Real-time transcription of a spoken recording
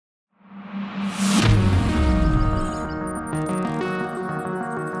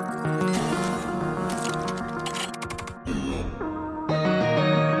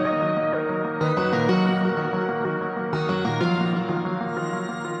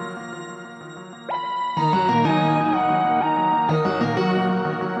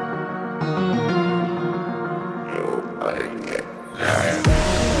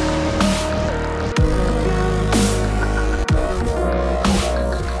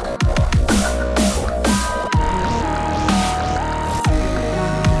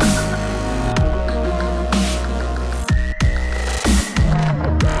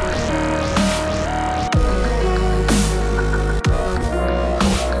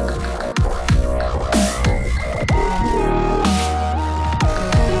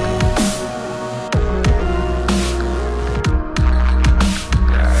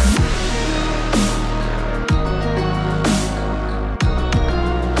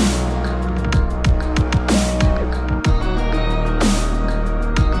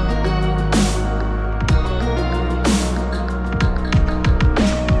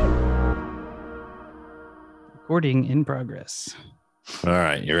Recording in progress. All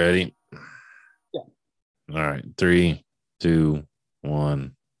right, you ready? Yeah. All right, 3, 2,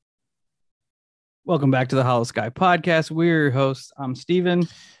 1. Welcome back to the Hollow Sky Podcast. We're your hosts. I'm Steven.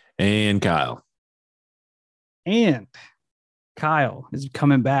 And Kyle. And Kyle is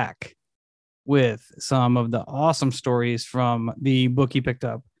coming back with some of the awesome stories from the book he picked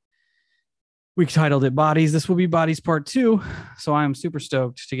up. We titled it Bodies. This will be Bodies Part 2. So I'm super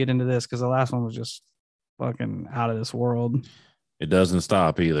stoked to get into this because the last one was just fucking out of this world. It doesn't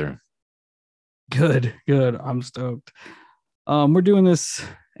stop either. Good. I'm stoked. We're doing this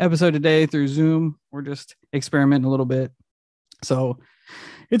episode today through Zoom. We're just experimenting a little bit. So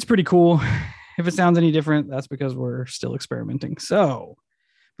it's pretty cool. If it sounds any different, that's because we're still experimenting. So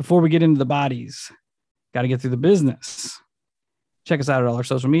before we get into the bodies, got to get through the business. Check us out at all our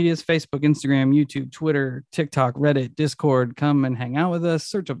social medias, Facebook, Instagram, YouTube, Twitter, TikTok, Reddit, Discord. Come and hang out with us.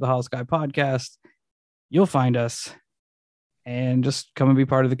 Search up the Hollow Sky Podcast. You'll find us. And just come and be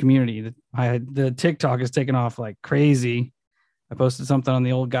part of the community. The TikTok is taking off like crazy. I posted something on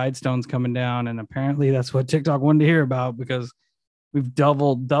the old Guidestones coming down, and apparently that's what TikTok wanted to hear about because we've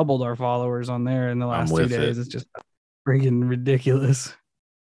doubled our followers on there in the last 2 days. It's just freaking ridiculous.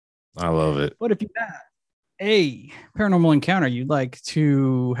 I love it. What if you have a paranormal encounter you'd like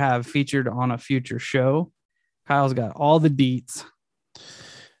to have featured on a future show? Kyle's got all the deets.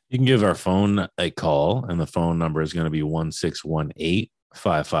 You can give our phone a call, and the phone number is going to be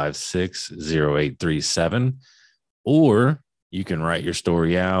 1618-556-0837. Or you can write your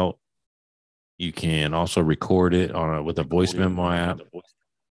story out. You can also record it with a voice memo app,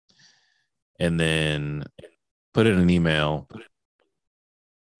 and then put it in an email.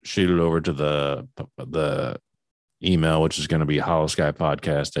 Shoot it over to the email, which is going to be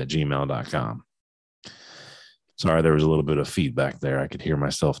hollowskypodcast@gmail.com. Sorry, there was a little bit of feedback there. I could hear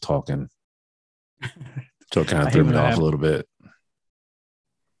myself talking. So it kind of threw me off a little bit.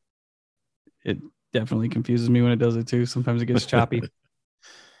 It definitely confuses me when it does it too. Sometimes it gets choppy.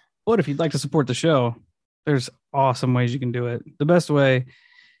 But if you'd like to support the show, there's awesome ways you can do it. The best way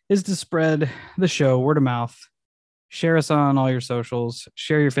is to spread the show word of mouth. Share us on all your socials.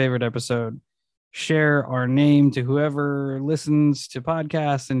 Share your favorite episode. Share our name to whoever listens to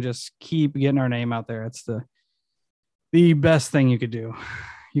podcasts and just keep getting our name out there. It's the best thing you could do.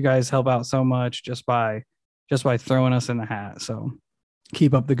 You guys help out so much just by throwing us in the hat. So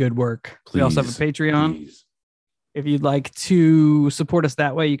keep up the good work. Please, we also have a Patreon. Please. If you'd like to support us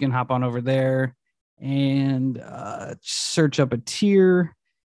that way, you can hop on over there and search up a tier,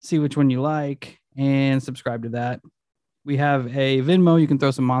 see which one you like, and subscribe to that. We have a Venmo. You can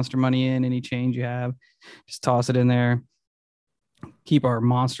throw some monster money in, any change you have. Just toss it in there. Keep our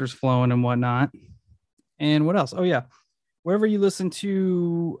monsters flowing and whatnot. And what else? Oh, yeah. Wherever you listen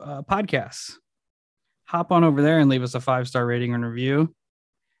to podcasts, hop on over there and leave us a 5-star rating and review.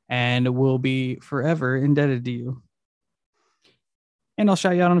 And we'll be forever indebted to you. And I'll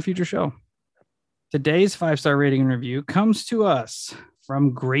shout you out on a future show. Today's 5-star rating and review comes to us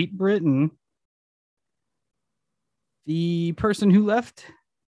from Great Britain. The person who left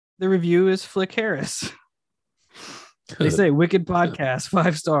the review is Flick Harris. They say, wicked podcast,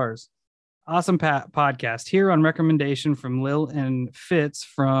 5 stars. Awesome podcast. Here on recommendation from Lil and Fitz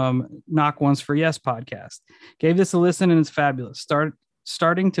from Knock Once for Yes podcast. Gave this a listen and it's fabulous.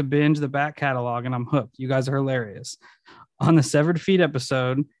 Starting to binge the back catalog and I'm hooked. You guys are hilarious. On the Severed Feet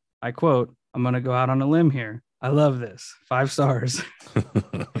episode, I quote, I'm going to go out on a limb here. I love this. 5 stars.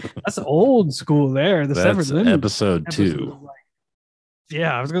 That's old school there. The Severed Limb episode 2.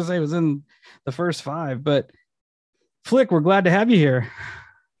 Yeah, I was going to say it was in the first 5, but Flick, we're glad to have you here.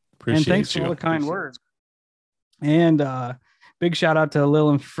 And thanks for all the kind words. And big shout out to Lil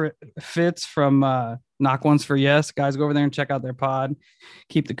and Fitz from Knock Once for Yes. Guys, go over there and check out their pod.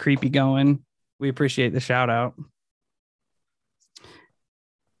 Keep the creepy going. We appreciate the shout out.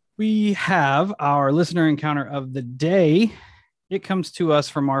 We have our listener encounter of the day. It comes to us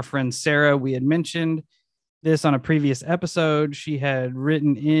from our friend Sarah. We had mentioned this on a previous episode. She had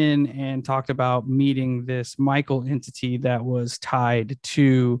written in and talked about meeting this Michael entity that was tied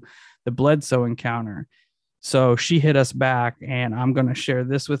to the Bledsoe encounter. So she hit us back, and I'm going to share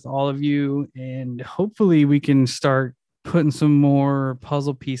this with all of you, and hopefully we can start putting some more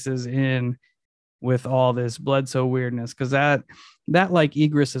puzzle pieces in with all this Bledsoe weirdness, because that like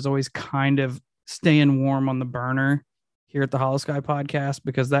egress is always kind of staying warm on the burner here at the Hollow Sky Podcast,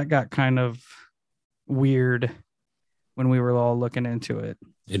 because that got kind of weird when we were all looking into it.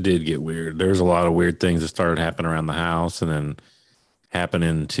 It did get weird. There's a lot of weird things that started happening around the house, and then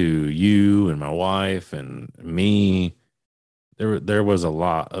happening to you and my wife and me. There was a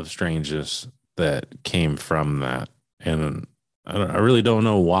lot of strangeness that came from that. And I really don't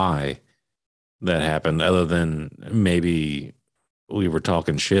know why that happened, other than maybe we were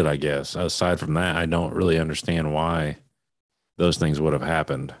talking shit, I guess. Aside from that, I don't really understand why those things would have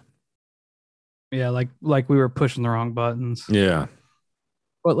happened. Yeah, like we were pushing the wrong buttons. Yeah.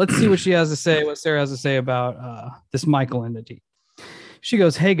 But let's see what she has to say, what Sarah has to say about this Michael entity. She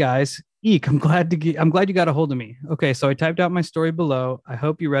goes, "Hey guys, Eek, I'm glad you got a hold of me. Okay, so I typed out my story below. I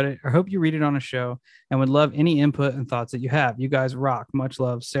hope you read it. I hope you read it on a show, and would love any input and thoughts that you have. You guys rock. Much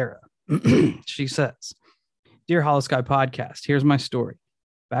love, Sarah." She says, "Dear Hollow Sky Podcast, here's my story.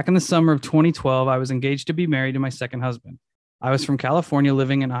 Back in the summer of 2012, I was engaged to be married to my second husband. I was from California,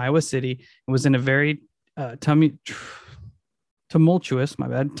 living in Iowa City, and was in a very tumultuous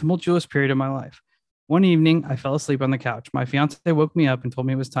period of my life. One evening, I fell asleep on the couch. My fiance woke me up and told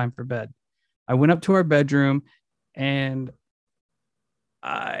me it was time for bed. I went up to our bedroom, and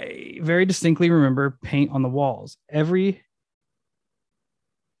I very distinctly remember paint on the walls. Every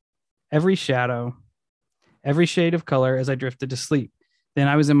shadow, every shade of color as I drifted to sleep. Then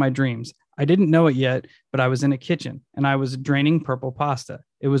I was in my dreams. I didn't know it yet, but I was in a kitchen and I was draining purple pasta.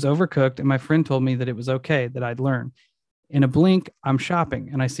 It was overcooked, and my friend told me that it was okay, that I'd learn. In a blink, I'm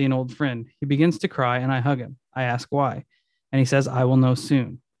shopping and I see an old friend. He begins to cry and I hug him. I ask why, and he says, I will know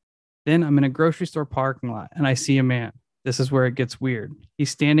soon. Then I'm in a grocery store parking lot and I see a man. This is where it gets weird. He's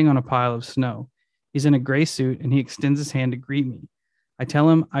standing on a pile of snow. He's in a gray suit and he extends his hand to greet me. I tell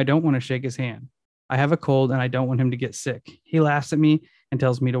him I don't want to shake his hand. I have a cold and I don't want him to get sick. He laughs at me and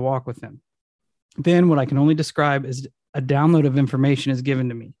tells me to walk with him. Then what I can only describe as a download of information is given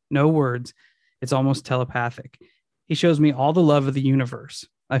to me. No words. It's almost telepathic. He shows me all the love of the universe.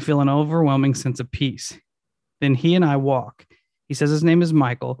 I feel an overwhelming sense of peace. Then he and I walk. He says his name is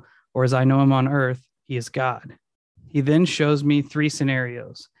Michael, or as I know him on earth, he is God. He then shows me 3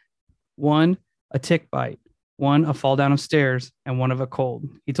 scenarios. 1, a tick bite. 1, a fall down of stairs, and 1 of a cold.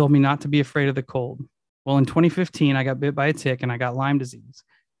 He told me not to be afraid of the cold. Well, in 2015, I got bit by a tick and I got Lyme disease.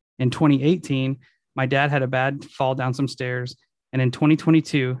 In 2018, my dad had a bad fall down some stairs. And in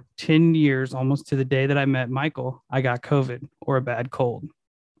 2022, 10 years almost to the day that I met Michael, I got COVID, or a bad cold.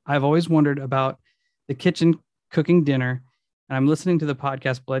 I've always wondered about the kitchen cooking dinner, and I'm listening to the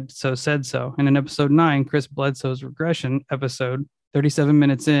podcast Bledsoe Said So. And in episode 9, Chris Bledsoe's regression episode, 37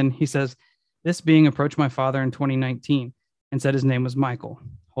 minutes in, he says, this being approached my father in 2019 and said his name was Michael.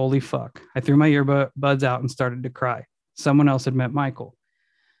 Holy fuck. I threw my earbuds out and started to cry. Someone else had met Michael.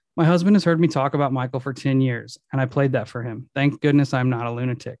 My husband has heard me talk about Michael for 10 years, and I played that for him. Thank goodness I'm not a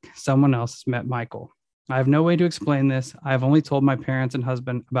lunatic. Someone else has met Michael. I have no way to explain this. I have only told my parents and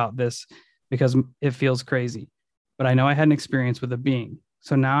husband about this because it feels crazy. But I know I had an experience with a being.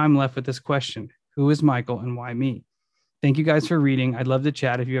 So now I'm left with this question. Who is Michael and why me? Thank you guys for reading. I'd love to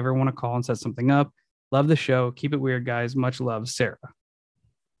chat if you ever want to call and set something up. Love the show. Keep it weird, guys. Much love, Sarah.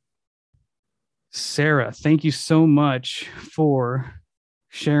 Sarah, thank you so much for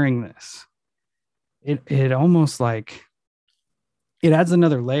sharing this. It almost like it adds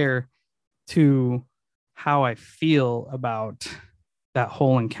another layer to how I feel about that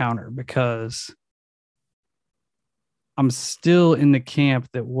whole encounter, because I'm still in the camp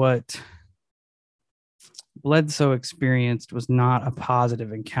that what Bledsoe experienced was not a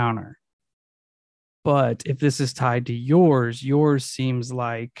positive encounter. But if this is tied to yours seems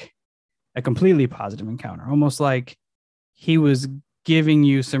like a completely positive encounter, almost like he was giving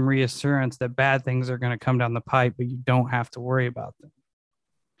you some reassurance that bad things are going to come down the pipe, but you don't have to worry about them.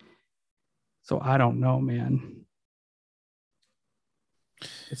 So I don't know, man.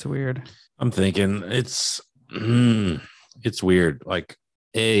 It's weird. I'm thinking it's weird. Like,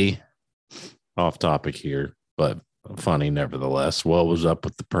 off topic here, but funny nevertheless. What was up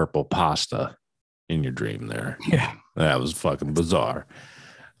with the purple pasta in your dream there? Yeah. That was fucking bizarre.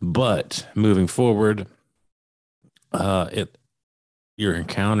 But moving forward, your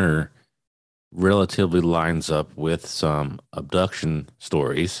encounter relatively lines up with some abduction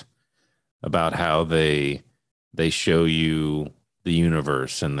stories about how they show you the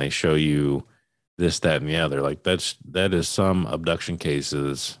universe and they show you this, that, and the other. Like that is some abduction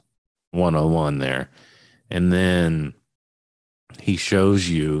cases 101 there. And then he shows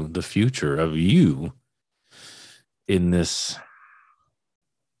you the future of you in this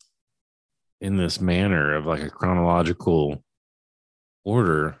manner of like a chronological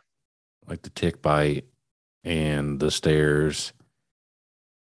order, like the tick bite and the stairs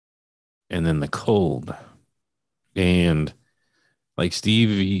and then the cold. And like Steve,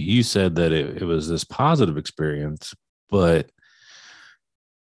 you said that it was this positive experience, but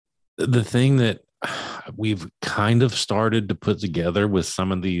the thing that we've kind of started to put together with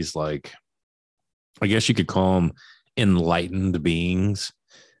some of these like I guess you could call them enlightened beings,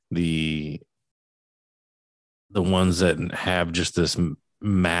 the ones that have just this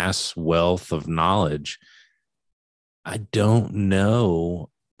mass wealth of knowledge. I don't know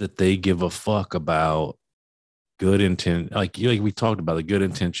that they give a fuck about good intent. Like we talked about the good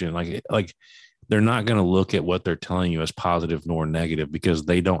intention. Like they're not going to look at what they're telling you as positive nor negative because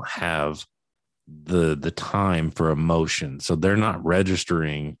they don't have the time for emotion. So they're not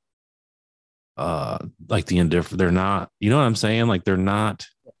registering like the indifferent. They're not, you know what I'm saying? Like they're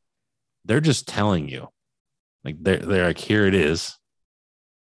just telling you. Like they're like, here it is.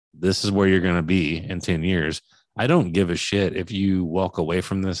 This is where you're going to be in 10 years. I don't give a shit if you walk away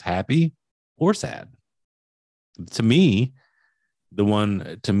from this happy or sad. To me,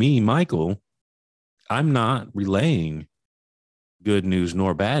 Michael, I'm not relaying good news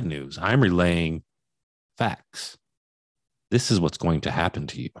nor bad news. I'm relaying facts. This is what's going to happen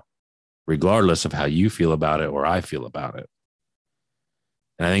to you, regardless of how you feel about it or I feel about it.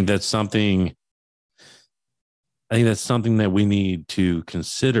 And I think that's something that we need to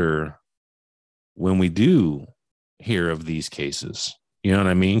consider when we do hear of these cases. You know what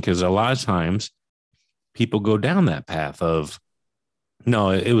I mean? Because a lot of times people go down that path of, no,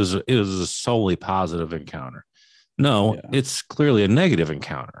 it was a solely positive encounter. No, it's clearly a negative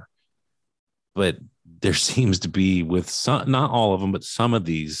encounter. But there seems to be, with some, not all of them, but some of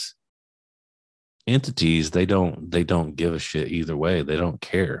these entities, they don't give a shit either way. They don't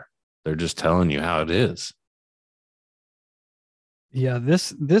care. They're just telling you how it is. Yeah,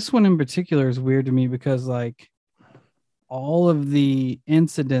 this one in particular is weird to me because like all of the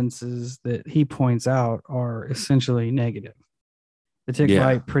incidences that he points out are essentially negative. The tick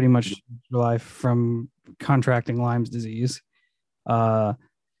bite pretty much your life from contracting Lyme's disease. Her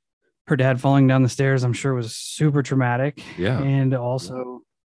dad falling down the stairs, I'm sure, was super traumatic. Yeah. And also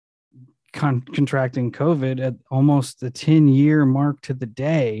contracting COVID at almost the 10-year mark to the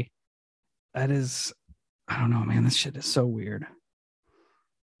day. That is, I don't know, man. This shit is so weird.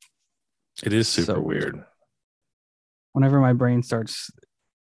 It is super weird. Whenever my brain starts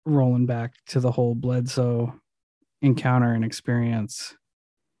rolling back to the whole Bledsoe encounter and experience,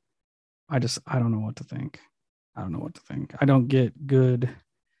 I don't know what to think. I don't get good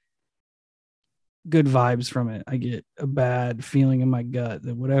vibes from it. I get a bad feeling in my gut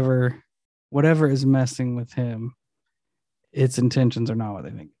that whatever is messing with him, its intentions are not what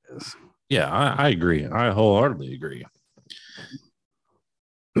they think it is. Yeah, I agree. I wholeheartedly agree.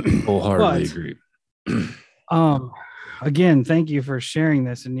 Agree. Again, thank you for sharing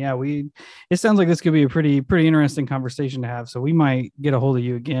this. And yeah, it sounds like this could be a pretty interesting conversation to have. So we might get a hold of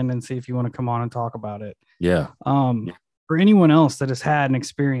you again and see if you want to come on and talk about it. Yeah. For anyone else that has had an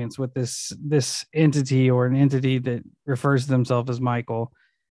experience with this entity or an entity that refers to themselves as Michael,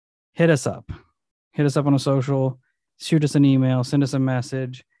 hit us up on a social, shoot us an email, send us a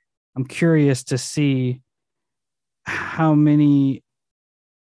message. I'm curious to see how many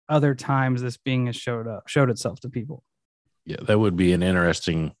other times this being has showed itself to people. Yeah, that would be an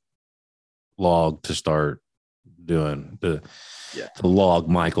interesting log to start doing, to log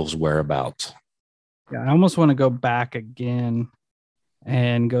Michael's whereabouts. Yeah, I almost want to go back again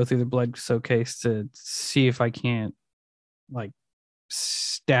and go through the Bledsoe case to see if I can't like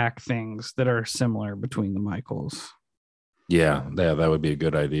stack things that are similar between the Michaels. Yeah, that would be a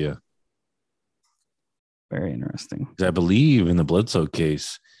good idea. Very interesting. I believe in the Bledsoe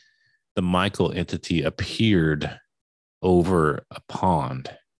case, the Michael entity appeared over a pond.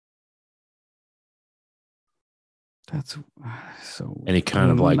 That's so. And he kind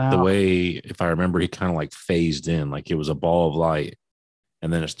of like the way, if I remember, he kind of like phased in, like it was a ball of light,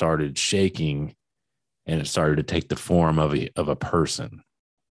 and then it started shaking, and it started to take the form of a person.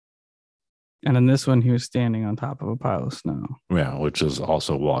 And in this one, he was standing on top of a pile of snow. Yeah, which is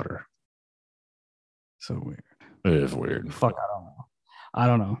also water. So weird. It is weird. Fuck, I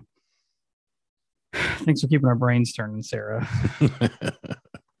don't know. Thanks for keeping our brains turning, Sarah.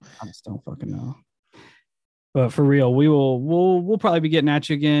 I just don't fucking know. But for real, we'll probably be getting at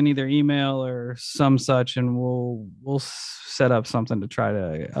you again, either email or some such, and we'll set up something to try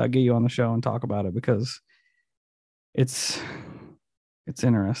to get you on the show and talk about it because it's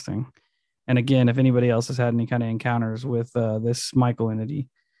interesting. And again, if anybody else has had any kind of encounters with this Michael entity,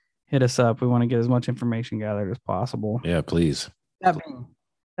 hit us up. We want to get as much information gathered as possible. Yeah, please. That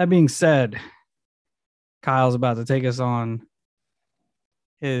being said, Kyle's about to take us on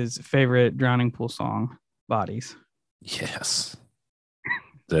his favorite drowning pool song, Bodies. Yes.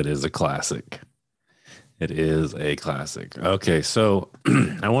 That is a classic. It is a classic. Okay, so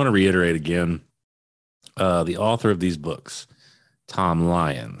I want to reiterate again, the author of these books, Tom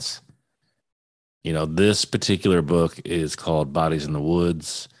Lyons. This particular book is called Bodies in the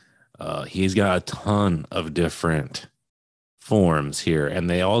Woods. He's got a ton of different forms here, and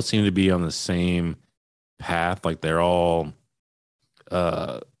they all seem to be on the same path. Like they're all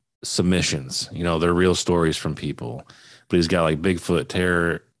uh, submissions. They're real stories from people. But he's got like Bigfoot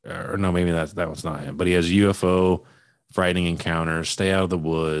terror, or no, maybe that one's not him. But he has UFO frightening encounters, stay out of the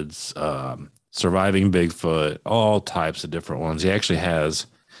woods, surviving Bigfoot, all types of different ones. He actually has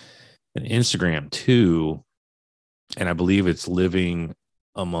an Instagram too, and I believe it's living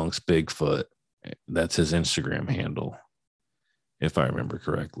amongst Bigfoot. That's his Instagram handle, if I remember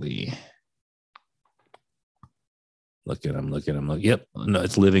correctly. Look at him. Yep. No,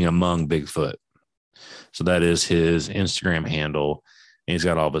 it's living among Bigfoot. So that is his Instagram handle. And he's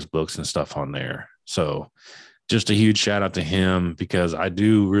got all of his books and stuff on there. So just a huge shout out to him, because I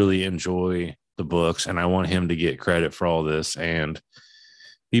do really enjoy the books and I want him to get credit for all this. And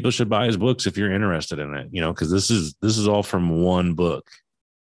people should buy his books if you're interested in it, because this is all from one book.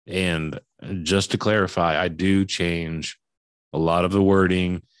 And just to clarify, I do change a lot of the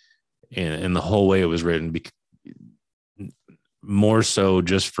wording and the whole way it was written, more so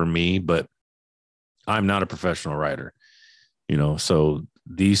just for me, but I'm not a professional writer, so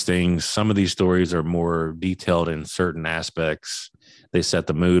these things, some of these stories are more detailed in certain aspects. They set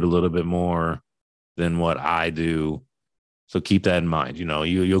the mood a little bit more than what I do. So keep that in mind.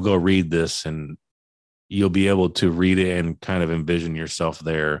 You'll go read this and you'll be able to read it and kind of envision yourself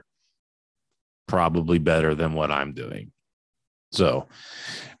there probably better than what I'm doing. So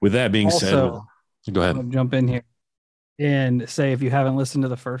with that being said, go ahead. I'll jump in here and say, if you haven't listened to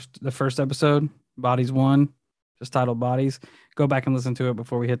the first episode, Bodies 1, just titled Bodies, go back and listen to it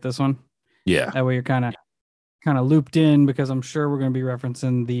before we hit this one. Yeah. That way you're kind of looped in, because I'm sure we're going to be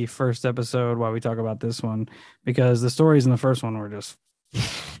referencing the first episode while we talk about this one, because the stories in the first one were just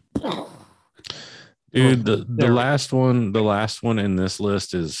dude, the last one in this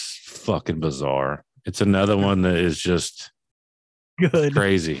list is fucking bizarre. It's another one that is just good.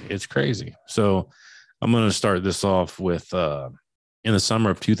 It's crazy. So I'm going to start this off with in the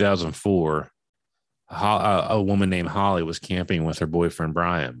summer of 2004, a woman named Holly was camping with her boyfriend,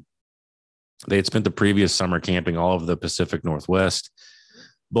 Brian. They had spent the previous summer camping all over the Pacific Northwest.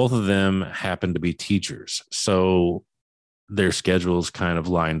 Both of them happened to be teachers, so their schedules kind of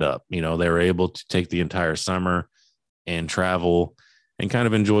lined up. They were able to take the entire summer and travel and kind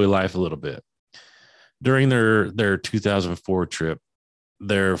of enjoy life a little bit. During their 2004 trip,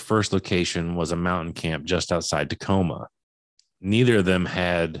 their first location was a mountain camp just outside Tacoma. Neither of them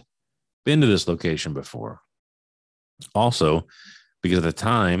had been to this location before. Also, because at the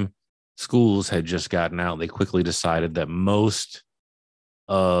time, schools had just gotten out, they quickly decided that most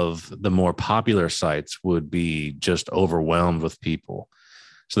of the more popular sites would be just overwhelmed with people.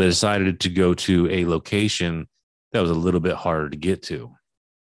 So they decided to go to a location that was a little bit harder to get to.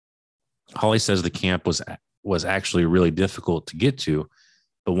 Holly says the camp was actually really difficult to get to,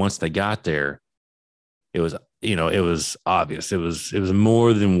 but once they got there, it was obvious. It was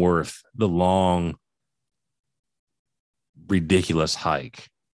more than worth the long, ridiculous hike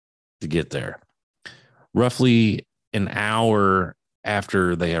to get there. Roughly an hour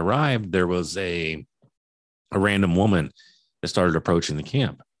after they arrived, there was a random woman that started approaching the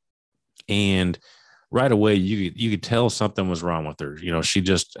camp. And right away, you could tell something was wrong with her. She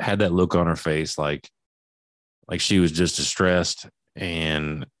just had that look on her face, like she was just distressed.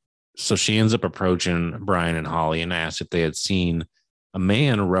 And so she ends up approaching Brian and Holly and asked if they had seen a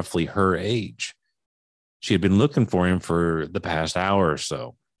man roughly her age. She had been looking for him for the past hour or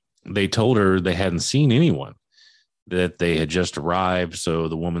so. They told her they hadn't seen anyone, that they had just arrived. So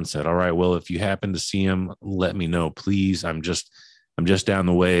the woman said, all right, well, if you happen to see him, let me know, please. I'm just down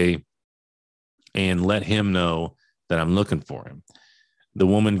the way, and let him know that I'm looking for him. The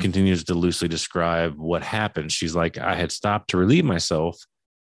woman continues to loosely describe what happened. She's like, I had stopped to relieve myself,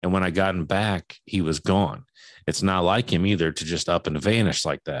 and when I gotten back, he was gone. It's not like him either to just up and vanish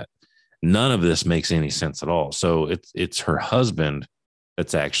like that. None of this makes any sense at all. So it's her husband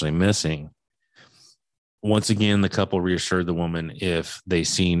that's actually missing. Once again, the couple reassured the woman if they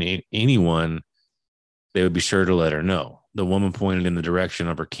seen anyone, they would be sure to let her know. The woman pointed in the direction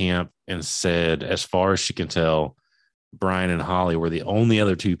of her camp and said, as far as she can tell, Brian and Holly were the only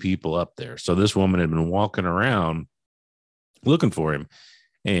other two people up there. So this woman had been walking around looking for him,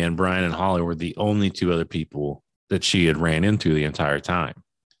 and Brian and Holly were the only two other people that she had ran into the entire time.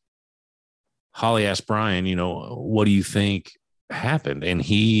 Holly asked Brian, what do you think happened? And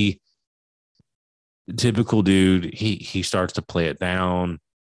he, typical dude, he starts to play it down.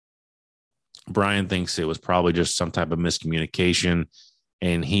 Brian thinks it was probably just some type of miscommunication.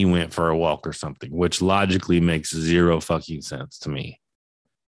 and he went for a walk or something, which logically makes zero fucking sense to me.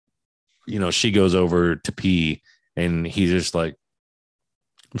 She goes over to pee and he's just like,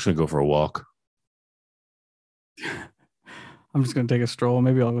 I'm just going to go for a walk. I'm just gonna take a stroll.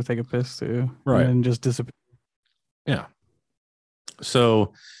 Maybe I'll go take a piss too, Right. and then just disappear. Yeah.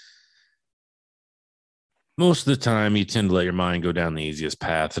 So most of the time, you tend to let your mind go down the easiest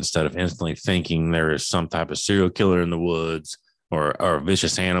path instead of instantly thinking there is some type of serial killer in the woods or a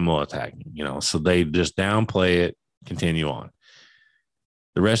vicious animal attacking. So they just downplay it, continue on.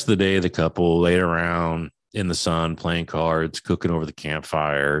 The rest of the day, the couple laid around in the sun, playing cards, cooking over the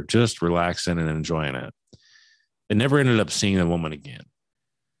campfire, just relaxing and enjoying it. They never ended up seeing the woman again.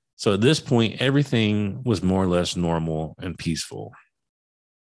 So at this point, everything was more or less normal and peaceful.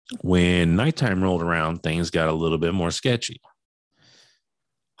 When nighttime rolled around, things got a little bit more sketchy.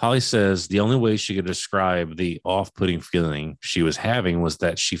 Holly says the only way she could describe the off-putting feeling she was having was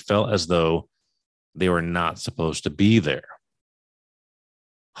that she felt as though they were not supposed to be there.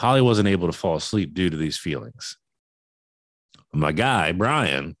 Holly wasn't able to fall asleep due to these feelings. My guy,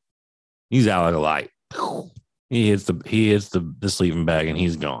 Brian, he's out like a light. He hits the sleeping bag and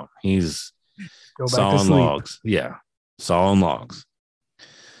he's gone. He's Go back to sawing sleep. logs. Yeah, sawing logs.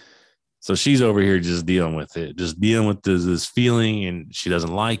 So she's over here just dealing with it, just dealing with this feeling, and she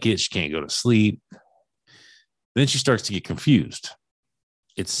doesn't like it. She can't go to sleep. Then she starts to get confused.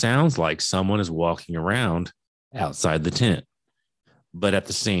 It sounds like someone is walking around outside the tent. But at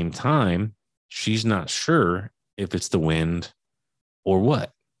the same time, she's not sure if it's the wind or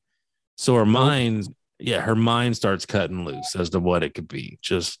what. So her mind starts cutting loose as to what it could be,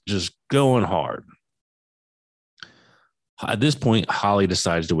 just going hard. At this point, Holly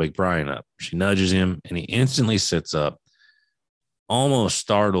decides to wake Brian up. She nudges him, and he instantly sits up, almost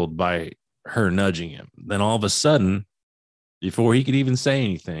startled by her nudging him. Then all of a sudden, before he could even say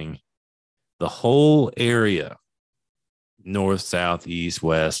anything, the whole area, north, south, east,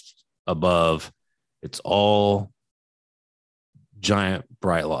 west, above, it's all giant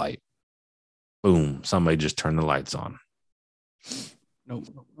bright light. Boom, somebody just turned the lights on. Nope.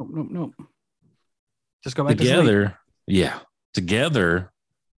 Just go back together, to sleep. Yeah. Together,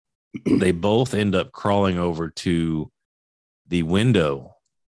 they both end up crawling over to the window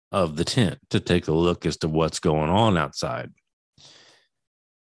of the tent to take a look as to what's going on outside.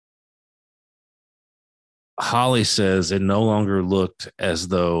 Holly says it no longer looked as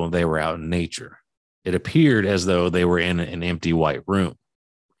though they were out in nature. It appeared as though they were in an empty white room.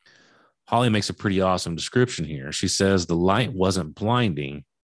 Holly makes a pretty awesome description here. She says the light wasn't blinding,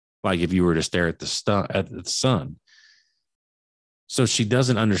 like if you were to stare at the sun. So she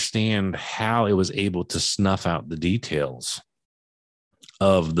doesn't understand how it was able to snuff out the details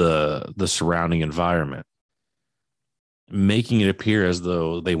of the surrounding environment, making it appear as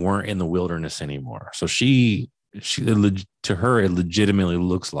though they weren't in the wilderness anymore. So she to her, it legitimately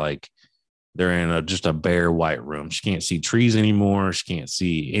looks like they're in just a bare white room. She can't see trees anymore. She can't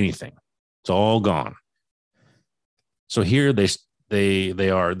see anything. It's all gone. So here they're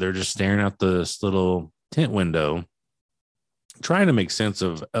just staring out this little tent window, trying to make sense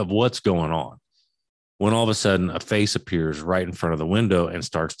of what's going on, when all of a sudden a face appears right in front of the window and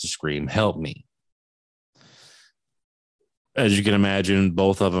starts to scream, "Help me." As you can imagine,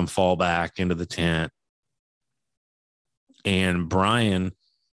 both of them fall back into the tent, and Brian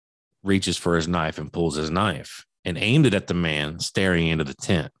reaches for his knife and pulls his knife and aimed it at the man staring into the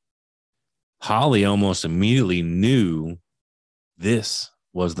tent. Holly almost immediately knew this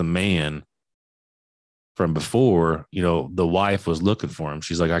was the man from before. The wife was looking for him.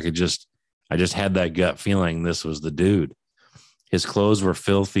 She's like, I just had that gut feeling this was the dude. His clothes were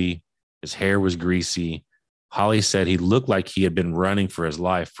filthy. His hair was greasy. Holly said he looked like he had been running for his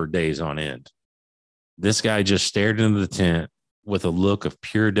life for days on end. This guy just stared into the tent with a look of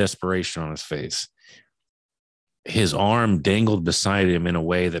pure desperation on his face. His arm dangled beside him in a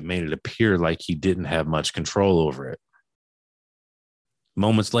way that made it appear like he didn't have much control over it.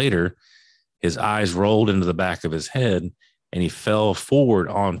 Moments later, his eyes rolled into the back of his head and he fell forward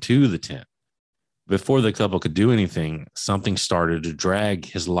onto the tent. Before the couple could do anything, something started to drag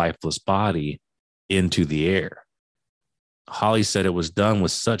his lifeless body into the air. Holly said it was done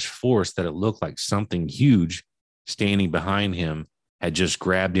with such force that it looked like something huge standing behind him had just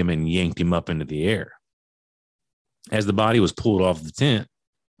grabbed him and yanked him up into the air. As the body was pulled off the tent,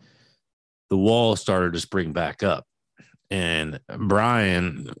 the wall started to spring back up. And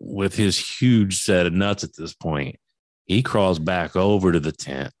Brian, with his huge set of nuts at this point, he crawls back over to the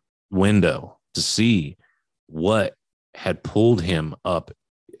tent window to see what had pulled him up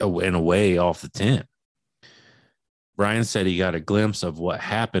and away off the tent. Brian said he got a glimpse of what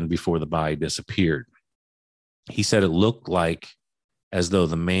happened before the body disappeared. He said it looked like as though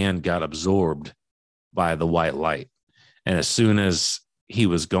the man got absorbed by the white light. And as soon as he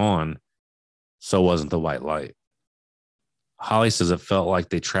was gone, so wasn't the white light. Holly says it felt like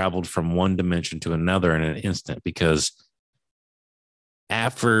they traveled from one dimension to another in an instant because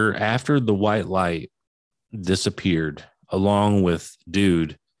after the white light disappeared, along with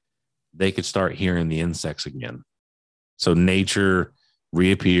dude, they could start hearing the insects again. So nature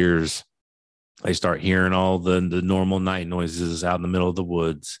reappears. They start hearing all the normal night noises out in the middle of the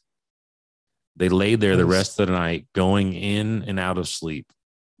woods. They laid there the rest of the night, going in and out of sleep.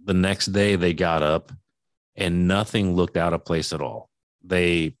 The next day they got up and nothing looked out of place at all.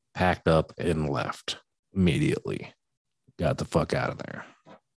 They packed up and left immediately. Got the fuck out of there.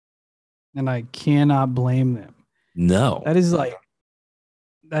 And I cannot blame them. No. That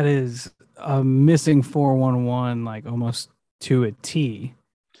is a missing 411, like almost to a T.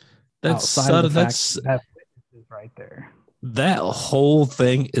 That's subtle. That's right there. That whole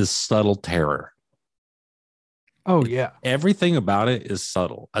thing is subtle terror. Oh, yeah. Everything about it is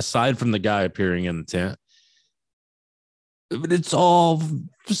subtle, aside from the guy appearing in the tent. But it's all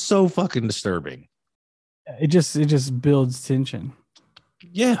so fucking disturbing. It just builds tension.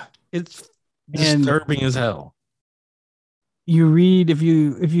 Yeah, it's disturbing as hell. You read, if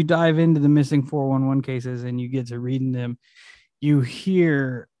you dive into the missing 411 cases and you get to reading them, you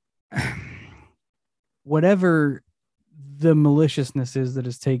hear whatever the maliciousness is that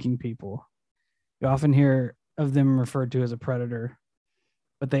is taking people. You often hear of them referred to as a predator,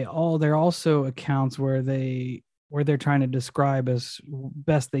 but they're also accounts where they're trying to describe as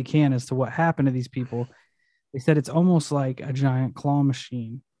best they can as to what happened to these people. They said it's almost like a giant claw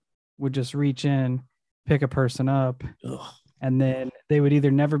machine would just reach in, pick a person up, and then they would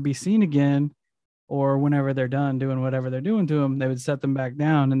either never be seen again, or whenever they're done doing whatever they're doing to them, they would set them back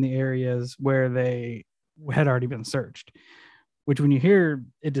down in the areas where they had already been searched. Which, when you hear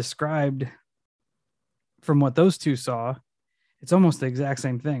it described from what those two saw, it's almost the exact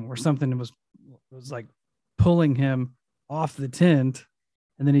same thing, where something was like pulling him off the tent,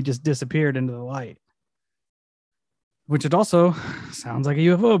 and then he just disappeared into the light. Which it also sounds like a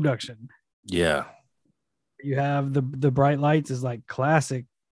UFO abduction. Yeah. You have the bright lights is like classic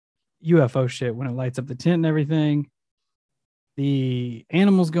UFO shit when it lights up the tent and everything. The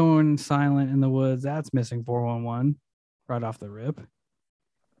animals going silent in the woods, that's missing 411 right off the rip.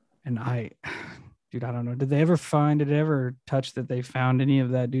 And I don't know. Did it ever touch that they found any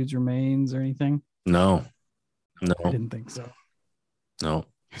of that dude's remains or anything? No. I didn't think so. No.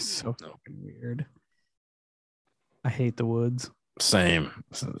 It's so fucking weird. I hate the woods. Same.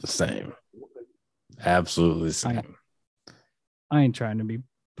 Absolutely same. I ain't trying to be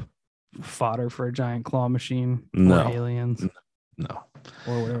fodder for a giant claw machine or aliens. No.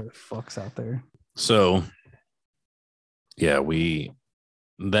 Or whatever the fuck's out there. So, yeah,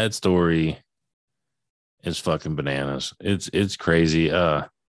 that story is fucking bananas. It's crazy. I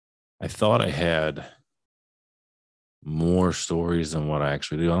thought I had more stories than what I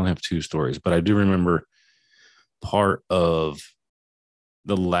actually do. I don't have 2 stories, but I do remember part of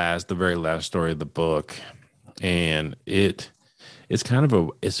the very last story of the book, and it's kind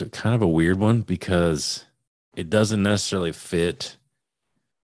of a weird one because it doesn't necessarily fit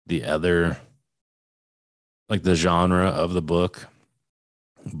the other, like the genre of the book,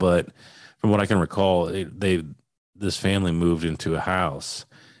 but from what I can recall, this family moved into a house,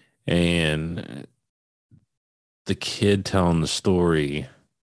 and the kid telling the story,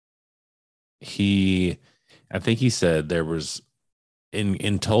 I think he said there was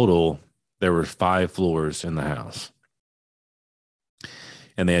in total there were 5 floors in the house,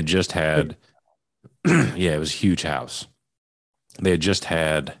 and they had just had yeah, it was a huge house. They had just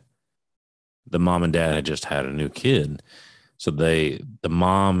had the mom and dad had just had a new kid, so the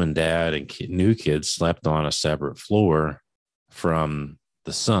mom and dad and new kid slept on a separate floor from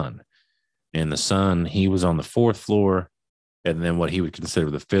the son, and the son, he was on the 4th floor, and then what he would consider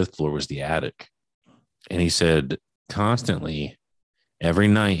the 5th floor was the attic. And he said constantly, every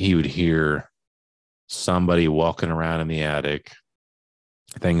night he would hear somebody walking around in the attic,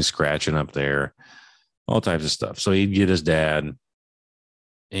 things scratching up there, all types of stuff. So he'd get his dad,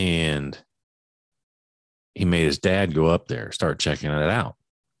 and he made his dad go up there, start checking it out.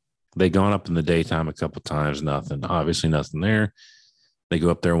 They'd gone up in the daytime a couple times, obviously nothing there. They go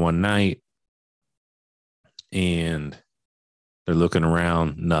up there one night, and they're looking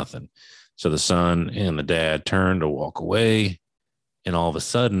around, nothing. So the son and the dad turn to walk away, and all of a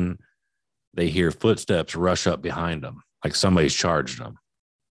sudden they hear footsteps rush up behind them, like somebody's charged them.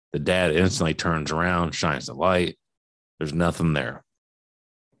 The dad instantly turns around, shines the light, There's nothing there.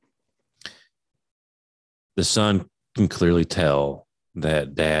 The son can clearly tell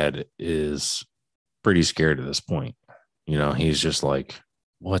that dad is pretty scared at this point. He's just like,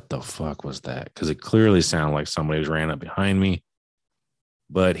 what the fuck was that? Because it clearly sounded like somebody was ran up behind me.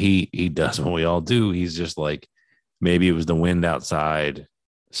 But he does what we all do. He's just like, maybe it was the wind outside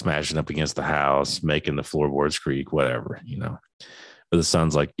smashing up against the house, making the floorboards creak, whatever. But the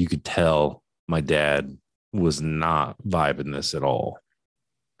son's like, you could tell my dad was not vibing this at all.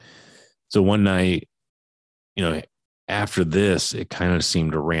 So one night, after this, it kind of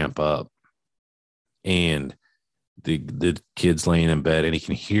seemed to ramp up, and the kid's laying in bed, and he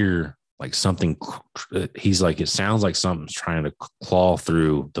can hear like something. He's like, it sounds like something's trying to claw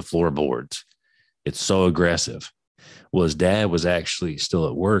through the floorboards. It's so aggressive. Well, his dad was actually still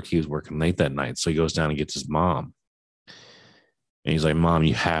at work. He was working late that night, so he goes down and gets his mom. And he's like, Mom,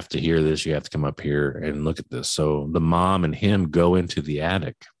 you have to hear this. You have to come up here and look at this. So the mom and him go into the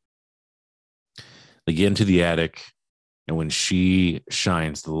attic. They get into the attic, and when she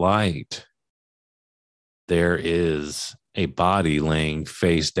shines the light, there is a body laying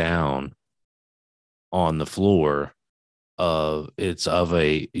face down on the floor. It's of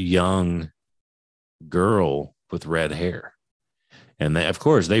a young girl with red hair. And they, of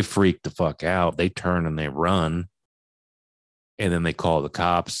course, they freak the fuck out. They turn and they run. And then they call the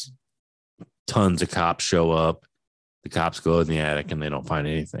cops. Tons of cops show up. The cops go in the attic and they don't find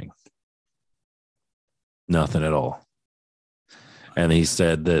anything. Nothing at all. And he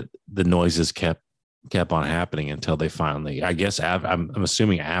said that the noises kept on happening until they finally, I guess, I'm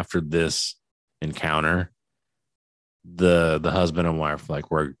assuming after this encounter, the husband and wife were like,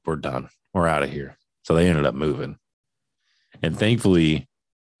 we're done. We're out of here. So they ended up moving. And thankfully,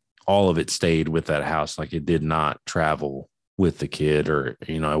 all of it stayed with that house. Like, it did not travel with the kid, or,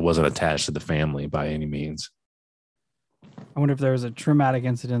 it wasn't attached to the family by any means. I wonder if there was a traumatic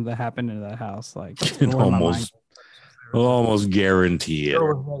incident that happened in that house. Like, almost guarantee it.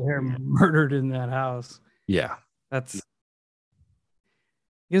 Murdered in that house. Yeah. It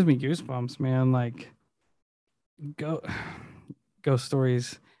gives me goosebumps, man. Like, ghost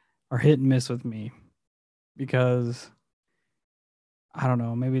stories are hit and miss with me, because I don't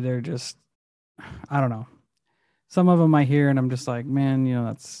know, maybe they're just, I don't know. Some of them I hear and I'm just like, man,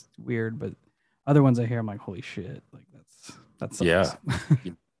 that's weird. But other ones I hear, I'm like, holy shit. Like, that sucks. Yeah.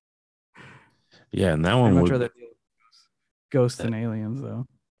 Yeah. And that one I'd much rather deal with ghosts than aliens, though.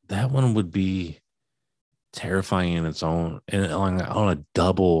 That one would be terrifying in its own, and on a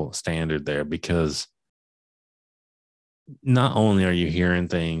double standard there, because not only are you hearing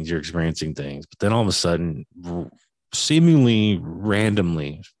things, you're experiencing things, but then all of a sudden, seemingly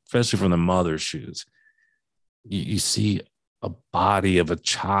randomly, especially from the mother's shoes, you see a body of a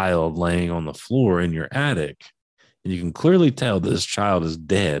child laying on the floor in your attic, and you can clearly tell this child is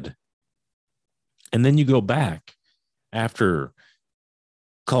dead. And then you go back after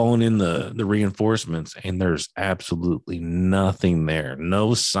calling in the reinforcements, and there's absolutely nothing there.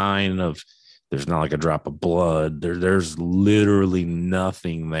 No sign of, there's not like a drop of blood. There's literally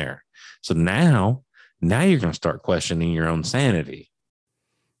nothing there. So now you're going to start questioning your own sanity.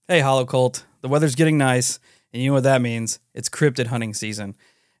 Hey, Hollow Cult, the weather's getting nice, and you know what that means. It's cryptid hunting season.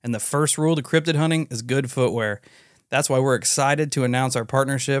 And the first rule to cryptid hunting is good footwear. That's why we're excited to announce our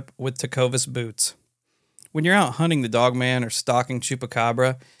partnership with Tecovas Boots. When you're out hunting the Dogman or stalking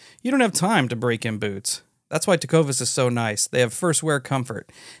Chupacabra, you don't have time to break in boots. That's why Tecovas is so nice. They have first wear comfort.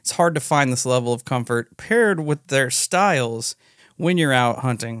 It's hard to find this level of comfort paired with their styles when you're out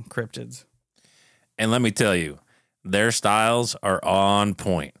hunting cryptids. And let me tell you, their styles are on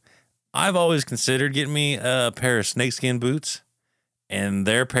point. I've always considered getting me a pair of snakeskin boots, and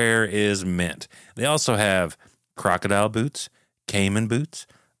their pair is mint. They also have crocodile boots, caiman boots,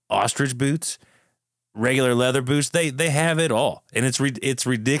 ostrich boots, regular leather boots. They have it all, and it's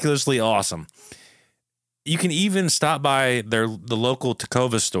ridiculously awesome. You can even stop by the local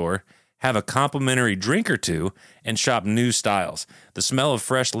Tecovas store, have a complimentary drink or two, and shop new styles. The smell of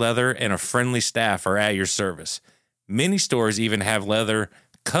fresh leather and a friendly staff are at your service. Many stores even have leather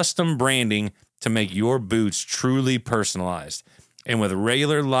custom branding to make your boots truly personalized. And with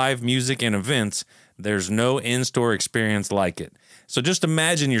regular live music and events, there's no in-store experience like it. So just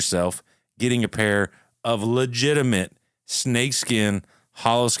imagine yourself getting a pair of legitimate snakeskin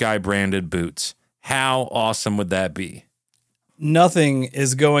Hollow Sky branded boots. How awesome would that be? Nothing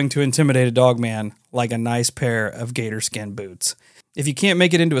is going to intimidate a dogman like a nice pair of gator skin boots. If you can't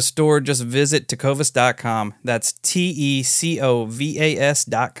make it into a store, just visit tecovas.com. That's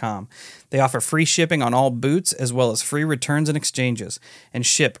TECOVAS.com. They offer free shipping on all boots, as well as free returns and exchanges, and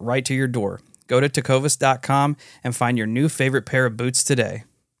ship right to your door. Go to tecovas.com and find your new favorite pair of boots today.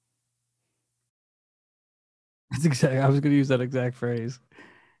 That's exactly. I was going to use that exact phrase.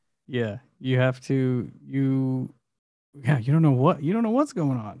 Yeah, you have to. Yeah, you don't know what's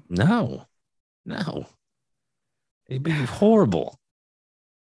going on. No, it'd be horrible.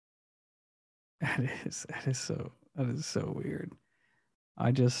 That is so weird.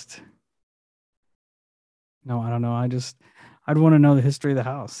 I just no, I don't know. I'd want to know the history of the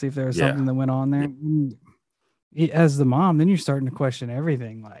house, see if there was something that went on there. As the mom, then you're starting to question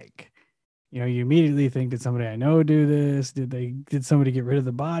everything. Like, you immediately think, did somebody I know do this? Did somebody get rid of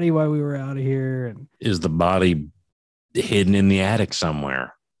the body while we were out of here? And is the body hidden in the attic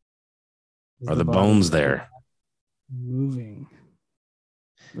somewhere? Are the bones there? Moving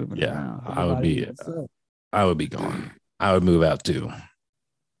Yeah, around. I would be gone. I would move out too.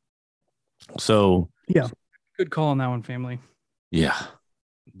 So yeah, good call on that one, family. Yeah,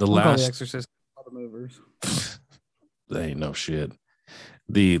 Call the Exorcist, all the movers. They ain't no shit.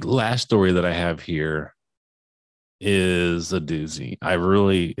 The last story that I have here is a doozy. I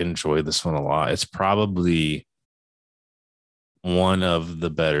really enjoy this one a lot. It's probably one of the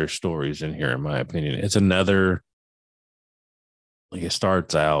better stories in here, in my opinion. It's another, like, it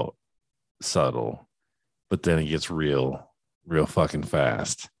starts out subtle, but then it gets real fucking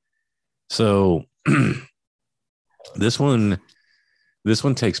fast. So this one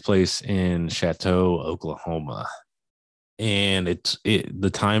takes place in Chateau, Oklahoma, and the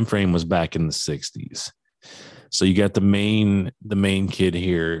time frame was back in the 60s. So you got the main kid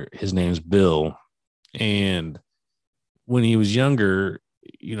here. His name's Bill, and when he was younger,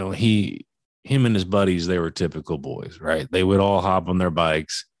 him and his buddies, they were typical boys, right? They would all hop on their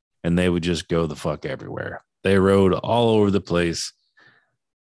bikes and they would just go the fuck everywhere. They rode all over the place,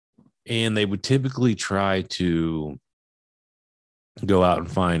 and they would typically try to go out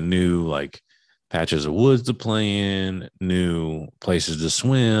and find new, like, patches of woods to play in, new places to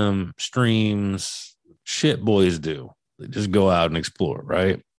swim, streams, shit boys do. They just go out and explore,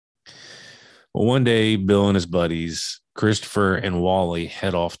 right? Well, one day, Bill and his buddies, Christopher and Wally,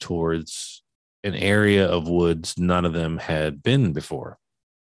 head off towards an area of woods none of them had been before.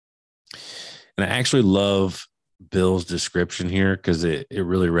 And I actually love Bill's description here because it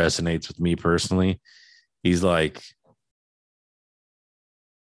really resonates with me personally. He's like,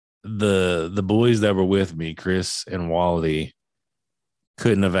 the boys that were with me, Chris and Wally,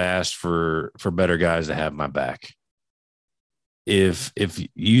 couldn't have asked for better guys to have my back. If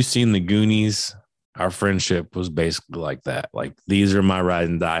you seen the Goonies, our friendship was basically like that. Like, these are my ride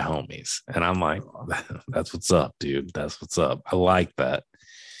and die homies. And I'm like, that's what's up, dude. That's what's up. I like that.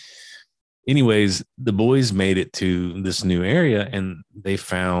 Anyways, the boys made it to this new area and they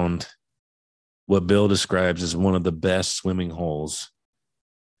found what Bill describes as one of the best swimming holes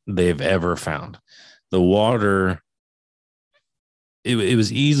they've ever found. The water, it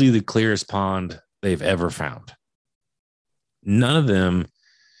was easily the clearest pond they've ever found. None of them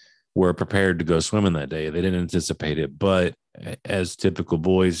were prepared to go swimming that day. They didn't anticipate it, but as typical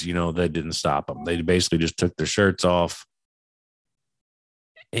boys, that didn't stop them. They basically just took their shirts off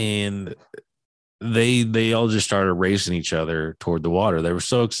and they all just started racing each other toward the water. They were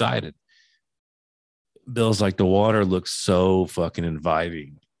so excited. Bill's like, the water looks so fucking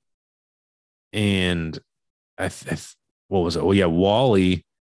inviting. And what was it? Well, yeah, Wally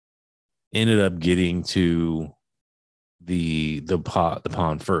ended up getting to the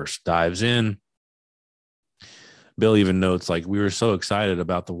pond first, dives in. Bill even notes, like, we were so excited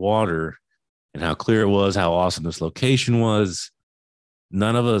about the water and how clear it was, how awesome this location was.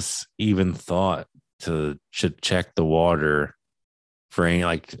 None of us even thought to check the water for any,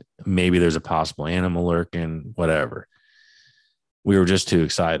 like, maybe there's a possible animal lurking, whatever. We were just too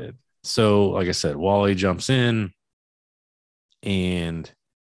excited. So, like I said, Wally jumps in and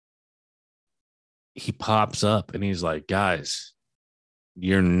he pops up and he's like, guys,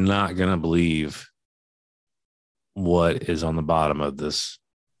 you're not going to believe what is on the bottom of this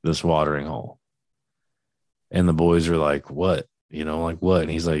watering hole. And the boys are like, what? Like, what?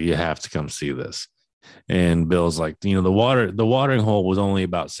 And he's like, you have to come see this. And Bill's like, the watering hole was only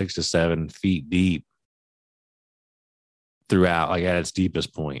about 6 to 7 feet deep throughout, like at its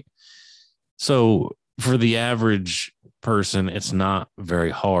deepest point. So for the average person, it's not very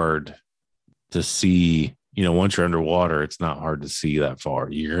hard to see, once you're underwater, it's not hard to see that far.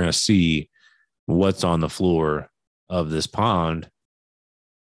 You're going to see what's on the floor of this pond.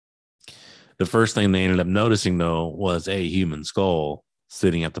 The first thing they ended up noticing, though, was a human skull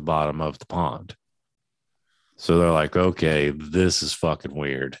sitting at the bottom of the pond. So they're like, okay, this is fucking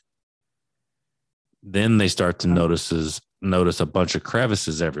weird. Then they start to notice a bunch of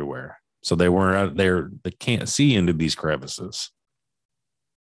crevices everywhere. So they weren't out there. They can't see into these crevices.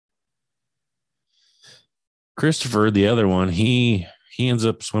 Christopher, the other one, he ends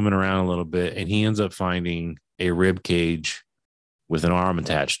up swimming around a little bit, and he ends up finding a rib cage with an arm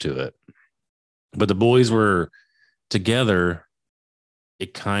attached to it. But the boys were together.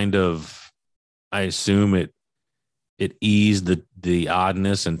 It kind of, I assume it eased the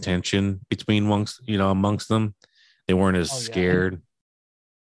oddness and tension between amongst them. They weren't as scared.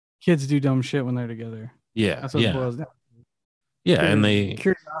 Kids do dumb shit when they're together. Yeah, That's what it boils down to. Yeah, and they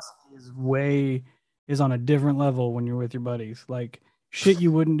curiosity is on a different level when you're with your buddies. Like shit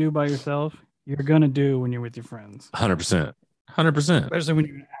you wouldn't do by yourself, you're gonna do when you're with your friends. 100%, especially when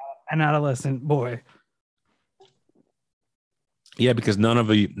you're an adolescent boy. Yeah, because none of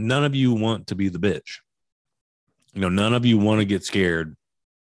you want to be the bitch. None of you want to get scared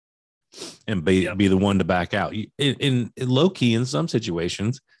and be the one to back out. In low key, in some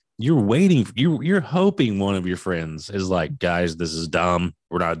situations, you're waiting. You're hoping one of your friends is like, guys, this is dumb.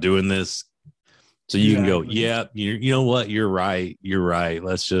 We're not doing this. So you can go, yeah, you know what? You're right. You're right.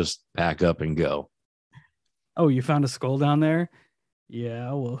 Let's just pack up and go. Oh, you found a skull down there?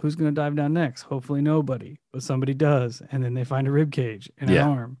 Yeah, well, who's going to dive down next? Hopefully nobody, but somebody does. And then they find a rib cage and an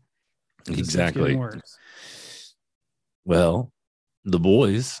arm. Exactly. Well, the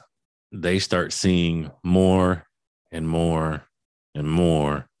boys, they start seeing more and more and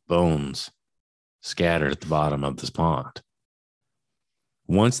more bones scattered at the bottom of this pond.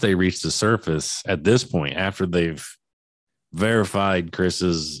 Once they reach the surface, at this point, after they've verified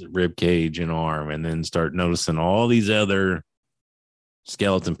Chris's rib cage and arm, and then start noticing all these other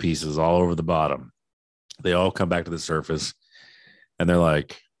skeleton pieces all over the bottom, they all come back to the surface, and they're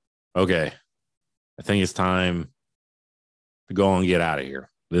like, okay, I think it's time to go and get out of here.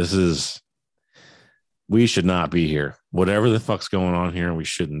 We should not be here. Whatever the fuck's going on here, we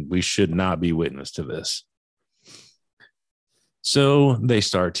should not be witness to this. So they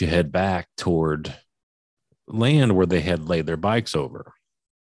start to head back toward land where they had laid their bikes over.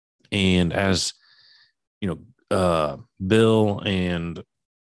 And as Bill and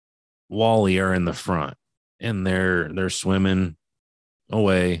Wally are in the front, and they're swimming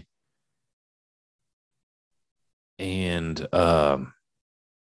away. And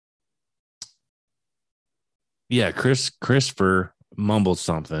Christopher mumbled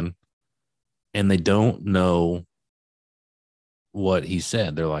something, and they don't know what he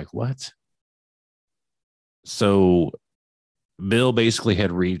said. They're like, what? So Bill basically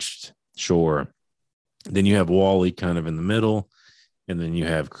had reached shore. Then you have Wally kind of in the middle, and then you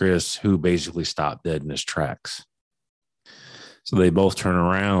have Chris, who basically stopped dead in his tracks. So they both turn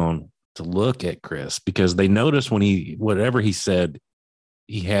around to look at Chris, because they noticed when whatever he said,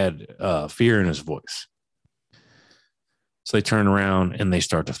 he had fear in his voice. So they turn around and they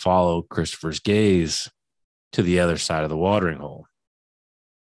start to follow Christopher's gaze to the other side of the watering hole.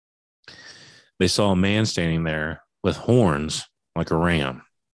 They saw a man standing there with horns like a ram.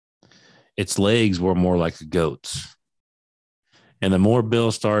 Its legs were more like a goat's. And the more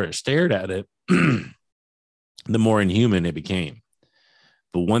Bill stared at it, the more inhuman it became.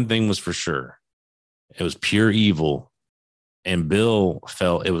 But one thing was for sure. It was pure evil. And Bill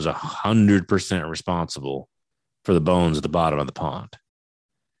felt it was 100% responsible for the bones at the bottom of the pond.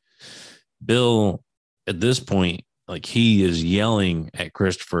 Bill, at this point, like, he is yelling at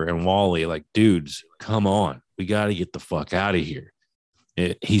Christopher and Wally, like, dudes, come on. We got to get the fuck out of here.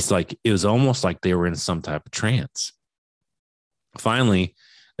 He's like, it was almost like they were in some type of trance. Finally,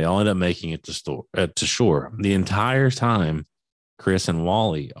 they all end up making it to shore. The entire time, Chris and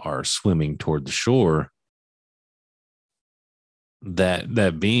Wally are swimming toward the shore.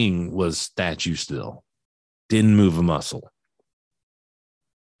 That being was statue still. Didn't move a muscle.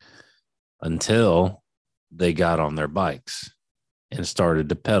 Until they got on their bikes and started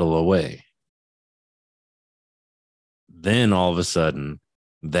to pedal away. Then all of a sudden,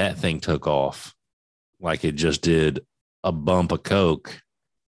 that thing took off like it just did a bump of coke.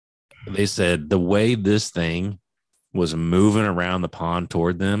 They said the way this thing was moving around the pond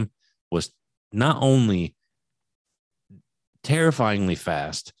toward them was not only terrifyingly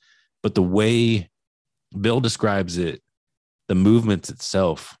fast, but the way Bill describes it, the movements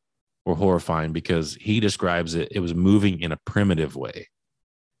itself were horrifying, because he describes it was moving in a primitive way.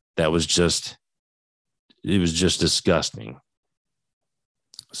 It was just disgusting.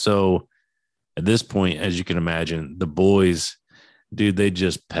 So at this point, as you can imagine, the boys, dude, they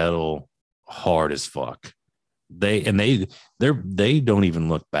just pedal hard as fuck. They don't even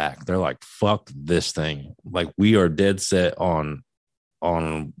look back. They're like, fuck this thing. Like, we are dead set on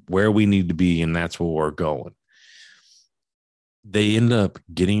where we need to be, and that's where we're going. They end up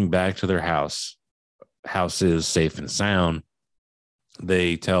getting back to their house. House is safe and sound.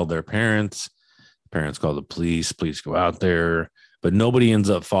 They tell their parents. Parents call the police. Police go out there, but nobody ends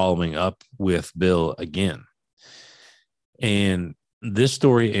up following up with Bill again. And this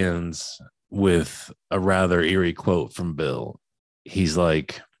story ends with a rather eerie quote from Bill. He's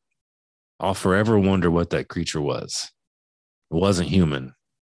like, I'll forever wonder what that creature was. It wasn't human,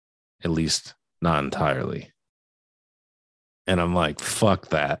 at least not entirely. And I'm like, fuck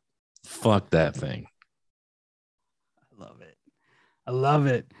that. Fuck that thing. I love it. I love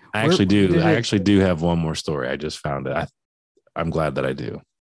it. I actually do have one more story. I just found it. I'm glad that I do.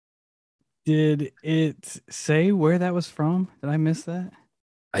 Did it say where that was from? Did I miss that?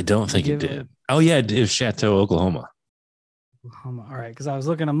 I don't think it did. Oh yeah, it was Chateau, Oklahoma. All right, because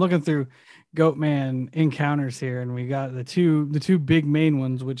I'm looking through Goatman encounters here, and we got the two big main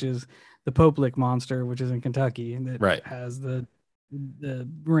ones, which is the Pope Lick monster, which is in Kentucky, and that has the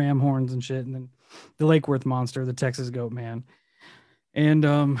ram horns and shit, and then the Lake Worth monster, the Texas Goatman, and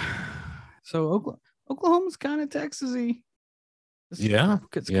so Oklahoma's kind of Texasy. Yeah,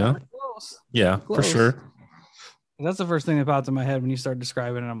 it's yeah, close. Yeah, close. For sure. That's the first thing that popped in my head when you start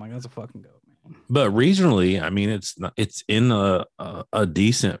describing it. I'm like, that's a fucking goat, man. But regionally, I mean, it's in a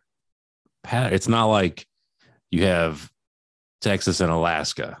decent pattern. It's not like you have Texas and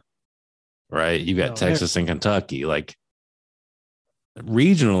Alaska, right? You got Texas and Kentucky. Like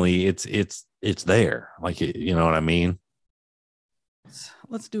regionally, it's there. Like you know what I mean?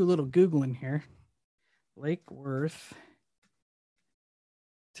 Let's do a little Googling here. Lake Worth,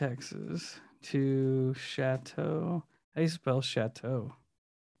 Texas to Chateau. How do you spell Chateau?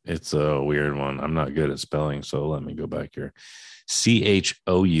 It's a weird one. I'm not good at spelling, so let me go back here.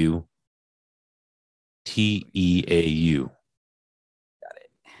 CHOUTEAU. Got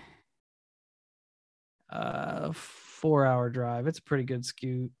it. 4-hour drive. It's a pretty good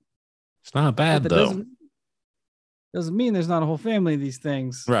scoot. It's not bad though. Doesn't mean there's not a whole family of these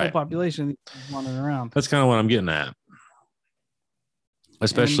things. Right. Whole population of these things wandering around. That's kind of what I'm getting at.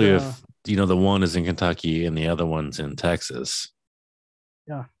 Especially if the one is in Kentucky and the other one's in Texas.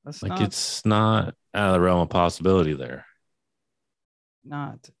 Yeah, that's like it's not out of the realm of possibility there.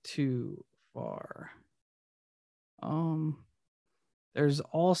 Not too far. There's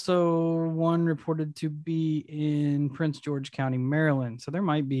also one reported to be in Prince George County, Maryland. So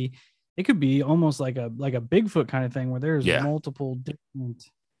it could be almost like a Bigfoot kind of thing where there's multiple different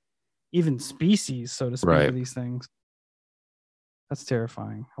even species, so to speak, of these things. That's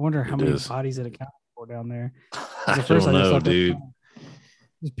terrifying. I wonder how many bodies it accounts for down there. I don't know, dude.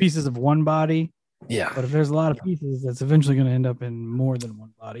 There's pieces of one body. Yeah. But if there's a lot of pieces, that's eventually going to end up in more than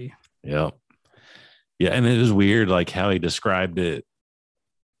one body. Yep. Yeah. And it is weird, like how he described it.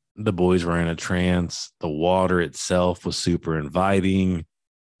 The boys were in a trance. The water itself was super inviting.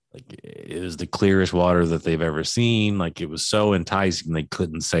 Like it was the clearest water that they've ever seen. Like it was so enticing they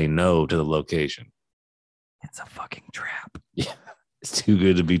couldn't say no to the location. It's a fucking trap. Yeah. It's too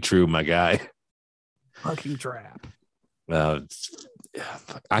good to be true, my guy. Fucking trap. I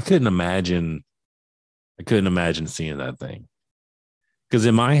couldn't imagine seeing that thing. Because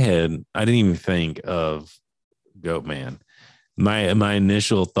in my head, I didn't even think of Goatman. My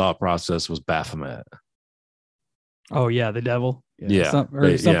initial thought process was Baphomet. Oh yeah, the devil. Yeah. Something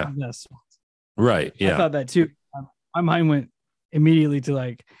like this. Right. Yeah. I thought that too. My mind went immediately to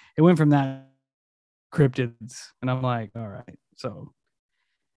it went from that cryptids, and I'm like, all right. So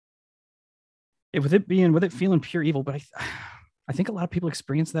with it feeling pure evil, but I think a lot of people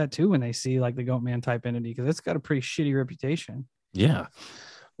experience that too when they see the Goatman type entity, because it's got a pretty shitty reputation. Yeah.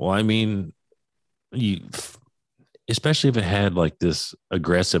 Well, I mean, especially if it had this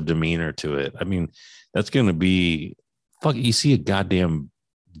aggressive demeanor to it. I mean, that's going to be you see a goddamn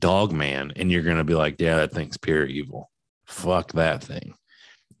dog man and you're going to be like, yeah, that thing's pure evil. Fuck that thing.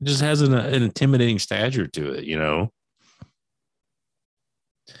 It just has an intimidating stature to it,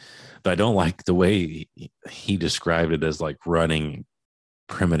 But I don't like the way he described it as running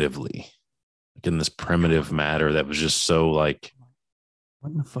primitively, in this primitive matter that was just so what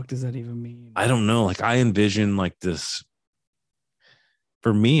in the fuck does that even mean? I don't know. I envision this.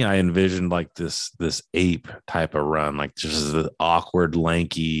 For me, I envisioned this ape type of run, just the awkward,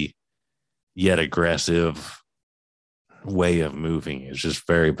 lanky, yet aggressive way of moving. It's just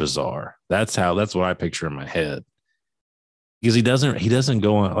very bizarre. That's what I picture in my head. Because he doesn't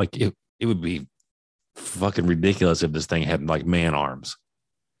go on it would be fucking ridiculous if this thing had man arms.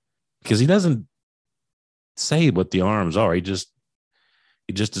 Because he doesn't say what the arms are. He just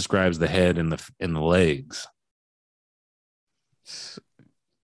describes the head and the legs.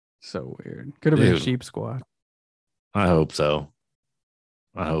 So weird. Could have been a sheep squad. I hope so.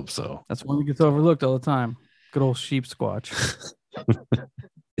 I hope so. That's one that gets overlooked all the time. Good old sheep squatch.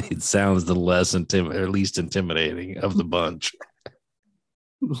 It sounds the least intimidating of the bunch.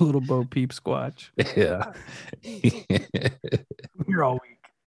 Little Bo Peep squatch. Yeah. You're all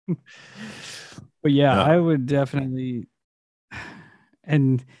weak. But yeah, I would definitely.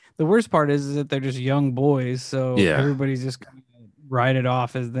 And the worst part is that they're just young boys, so Yeah. everybody's just kind of write it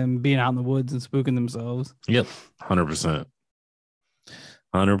off as them being out in the woods and spooking themselves. Yep, 100%.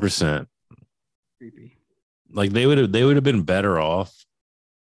 100%. Creepy. Like they would have been better off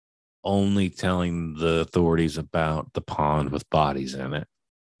only telling the authorities about the pond with bodies in it.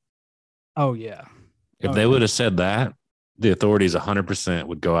 Oh yeah. If they would have said that, the authorities 100%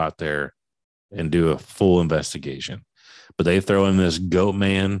 would go out there and do a full investigation. But they throw in this goat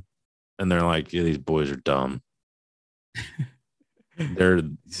man, and they're like, yeah, these boys are dumb. They're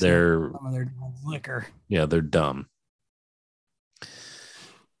some of their liquor. Yeah, they're dumb.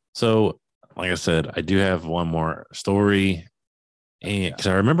 So, like I said, I do have one more story, and because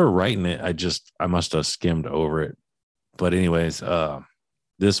I remember writing it, I must have skimmed over it. But anyways,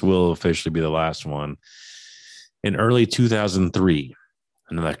 this will officially be the last one. In early 2003,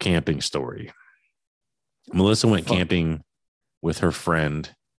 another camping story. Melissa went camping with her friend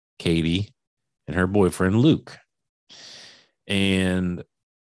Katie and her boyfriend Luke, and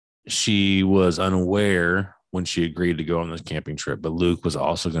she was unaware when she agreed to go on this camping trip, but Luke was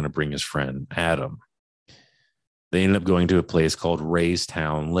also going to bring his friend Adam. They ended up going to a place called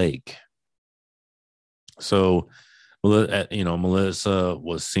Raystown Lake. So, Melissa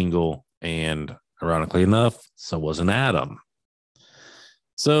was single, and ironically enough, so wasn't Adam.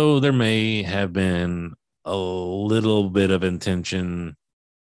 So there may have been a little bit of intention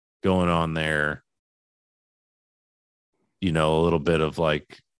going on there. A little bit of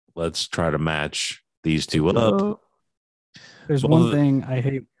like, let's try to match these two up. There's one thing I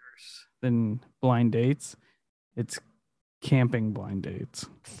hate worse than blind dates. It's camping blind dates.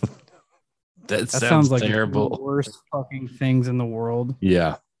 That sounds like terrible. The worst fucking things in the world.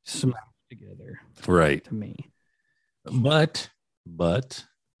 Yeah. Smashed together. Right. To me. But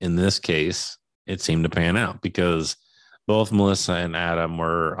in this case, it seemed to pan out because both Melissa and Adam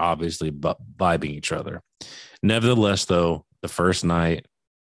were obviously vibing each other. Nevertheless, though, the first night,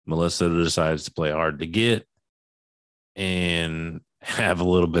 Melissa decides to play hard to get and have a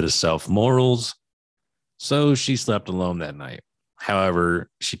little bit of self-morals. So she slept alone that night. However,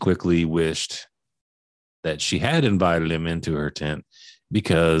 she quickly wished that she had invited him into her tent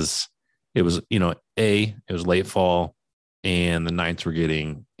because it was, it was late fall and the nights were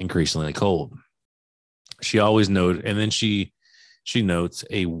getting increasingly cold. She always noted, and then she notes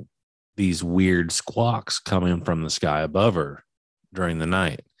these weird squawks coming from the sky above her during the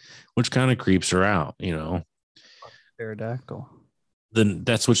night, which kind of creeps her out, Pterodactyl. Then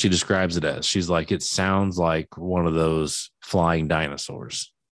that's what she describes it as. She's like, it sounds like one of those flying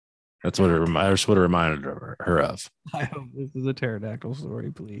dinosaurs. That's what it reminded her of. I hope this is a pterodactyl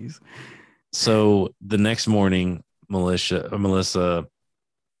story, please. So the next morning, Melissa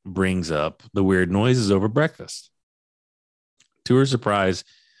brings up the weird noises over breakfast. To her surprise,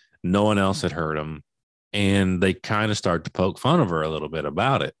 no one else had heard them, and they kind of start to poke fun of her a little bit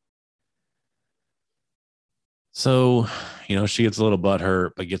about it. So, she gets a little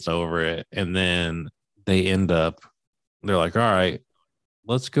butthurt, but gets over it. And then they're like, all right,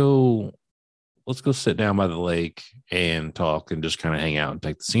 let's go sit down by the lake and talk and just kind of hang out and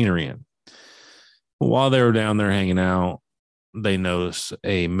take the scenery in. While they were down there hanging out, they noticed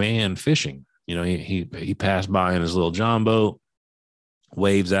a man fishing. He passed by in his little John boat,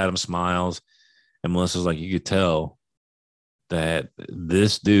 waves at him, smiles. And Melissa's like, you could tell that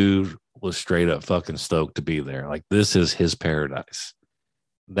this dude was straight up fucking stoked to be there. Like, this is his paradise.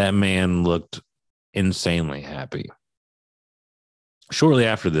 That man looked insanely happy. Shortly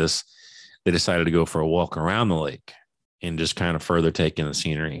after this, they decided to go for a walk around the lake and just kind of further take in the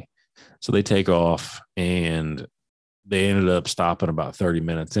scenery. So they take off, and they ended up stopping about 30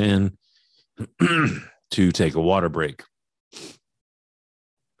 minutes in to take a water break.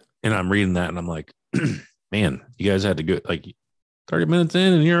 And I'm reading that, and I'm like, man, you guys had to go like 30 minutes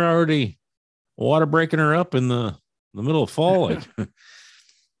in, and you're already water breaking her up in the middle of fall. Like,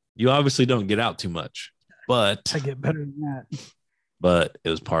 you obviously don't get out too much, but I get better than that. But it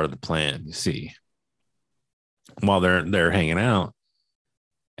was part of the plan, you see. While they're hanging out,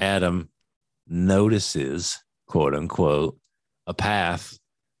 Adam notices, quote unquote, a path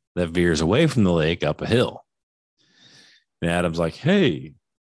that veers away from the lake up a hill. And Adam's like, hey,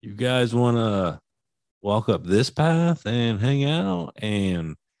 you guys want to walk up this path and hang out?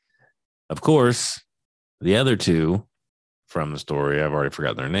 And of course, The other two from the story, I've already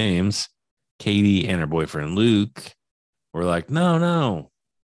forgotten their names. Katie and her boyfriend Luke were like, no,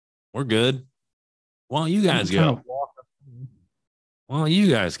 we're good. Why don't you guys go? Why don't you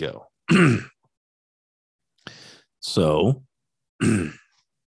guys go? So,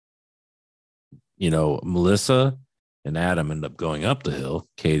 Melissa and Adam end up going up the hill.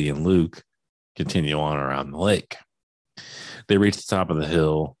 Katie and Luke continue on around the lake. They reach the top of the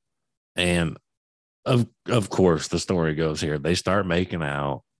hill, and of course, the story goes here. They start making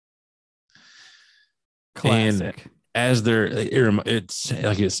out. Classic. And as it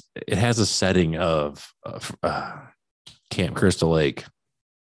has a setting of Camp Crystal Lake.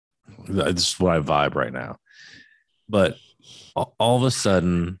 This is what I vibe right now. But all of a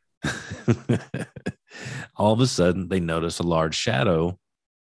sudden, they notice a large shadow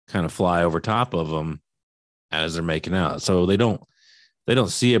kind of fly over top of them as they're making out. So they don't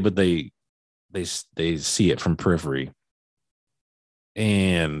see it, but they see it from periphery.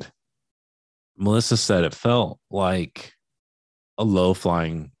 And Melissa said it felt like a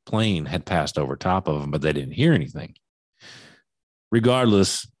low-flying plane had passed over top of them, but they didn't hear anything.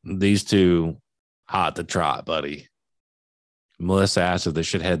 Regardless, these two hot to trot, buddy. Melissa asked if they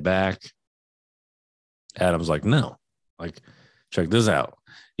should head back. Adam's like, no. Like, check this out.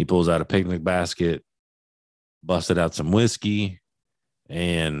 He pulls out a picnic basket, busted out some whiskey,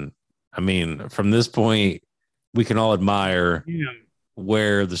 and I mean, from this point, we can all admire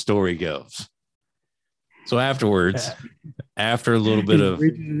where the story goes. So afterwards, after a little bit of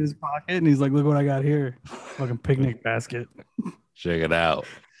reaches in his pocket and he's like, look what I got here. Fucking picnic basket. Check it out.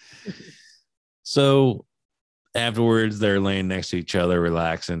 So afterwards, they're laying next to each other,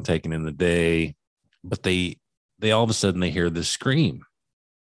 relaxing, taking in the day. But they all of a sudden they hear this scream.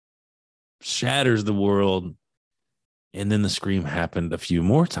 Shatters the world. And then the scream happened a few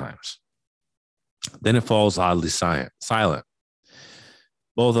more times. Then it falls oddly silent.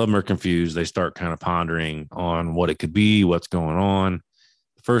 Both of them are confused. They start kind of pondering on what it could be, what's going on.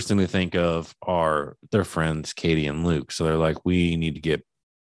 The first thing they think of are their friends, Katie and Luke. So they're like, we need to get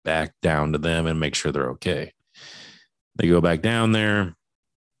back down to them and make sure they're okay. They go back down there,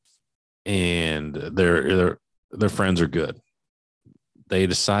 and their friends are good. They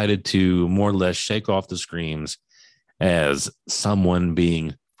decided to more or less shake off the screams as someone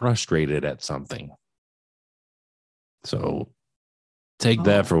being frustrated at something. So take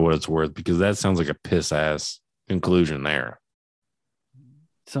that for what it's worth, because that sounds like a piss ass conclusion there.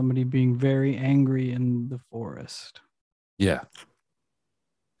 Somebody being very angry in the forest. Yeah.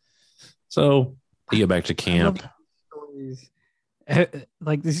 So they get back to camp. Stories.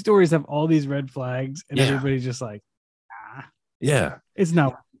 Like these stories have all these red flags, and everybody's just like, yeah, it's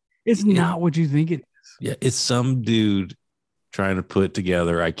not what you think it is. Yeah, it's some dude trying to put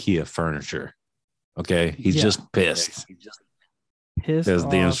together IKEA furniture. Okay, he's just pissed. Pissed because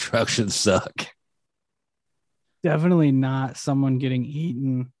off. the instructions suck. Definitely not someone getting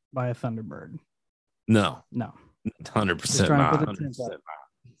eaten by a thunderbird. No, 100% not. 100%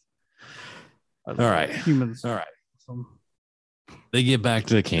 not. All right, humans. All right. They get back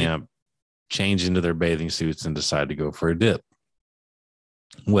to the camp, change into their bathing suits, and decide to go for a dip.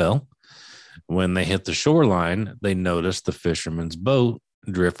 Well, when they hit the shoreline, they notice the fisherman's boat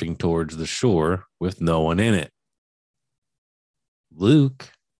drifting towards the shore with no one in it. Luke,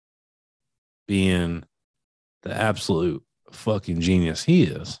 being the absolute fucking genius he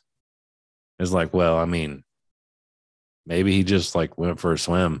is like, well, I mean, maybe he just like went for a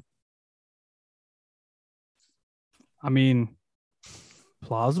swim. I mean,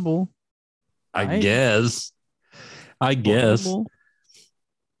 plausible. I right? guess. Plausible.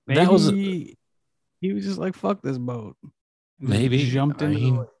 Maybe that was he was just like, fuck this boat. And maybe jumped into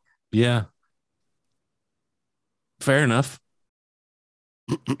the lake. Yeah. Fair enough.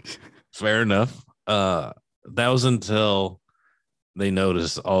 Fair enough. That was until they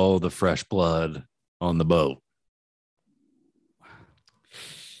noticed all the fresh blood on the boat.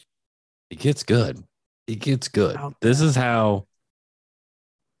 It gets good. This is how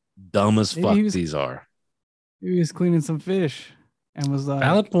dumb as fuck these are. He was cleaning some fish and was like,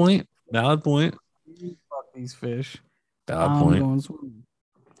 Valid point. Fuck these fish. Going swimming.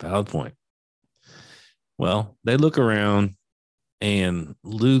 Valid point. Well, they look around, and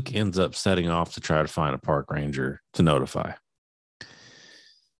Luke ends up setting off to try to find a park ranger to notify.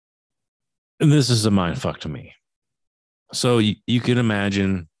 And this is a mindfuck to me. So you can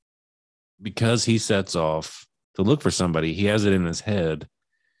imagine, because he sets off to look for somebody, he has it in his head,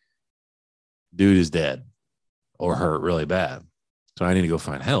 dude is dead or hurt really bad. So I need to go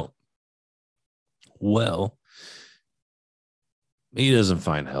find help. Well, he doesn't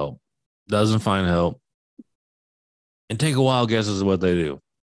find help. And take a wild guess as to what they do.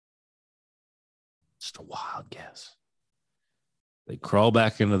 Just a wild guess. They crawl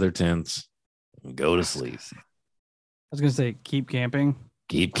back into their tents and go to sleep. I was gonna say keep camping.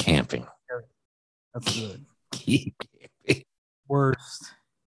 Keep camping. That's good. Keep camping. Worst.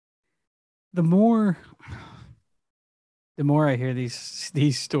 The more I hear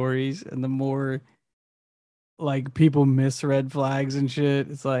these stories, and the more like people miss red flags and shit,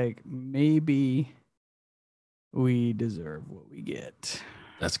 it's like maybe we deserve what we get.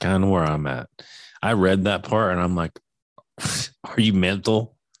 That's kind of where I'm at. I read that part and I'm like, are you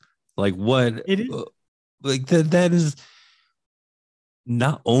mental? Like what? It is. Like that is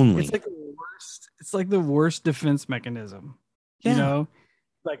not only. It's like the worst. It's like the worst defense mechanism. Yeah. You know,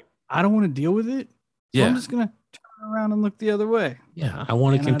 like I don't want to deal with it, so I'm just gonna turn around and look the other way. Yeah, I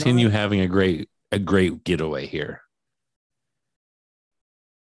want to continue having a great getaway here.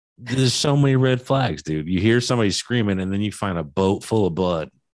 There's so many red flags, dude. You hear somebody screaming, and then you find a boat full of blood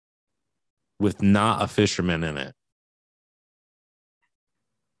with not a fisherman in it.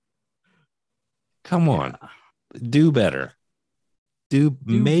 Come on, do better.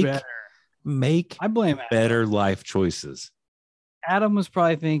 Make better. I blame better life choices. Adam was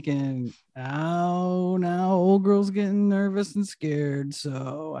probably thinking, "Oh, now old girl's getting nervous and scared,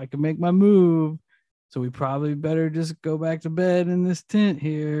 so I can make my move. So we probably better just go back to bed in this tent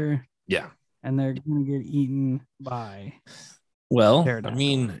here." Yeah, and they're gonna get eaten by. Well, I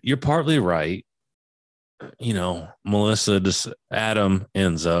mean, you're partly right. You know, Adam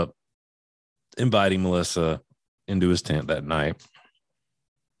ends up inviting Melissa into his tent that night.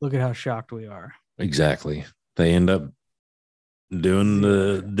 Look at how shocked we are. Exactly. They end up doing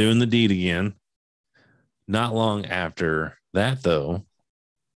the deed again. Not long after that, though,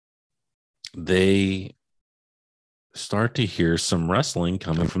 they start to hear some rustling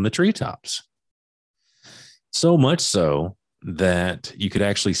coming from the treetops. So much so that you could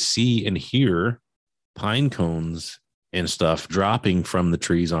actually see and hear pine cones and stuff dropping from the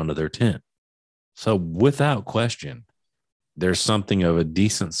trees onto their tent. So without question, there's something of a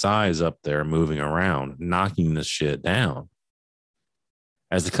decent size up there moving around, knocking this shit down.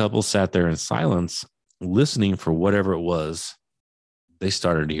 As the couple sat there in silence, listening for whatever it was, they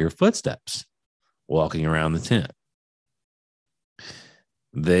started to hear footsteps walking around the tent.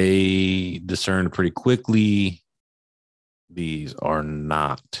 They discerned pretty quickly these are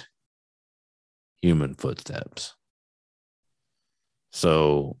not human footsteps.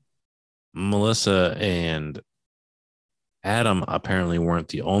 So Melissa and Adam apparently weren't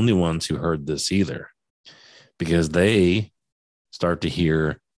the only ones who heard this either, because they start to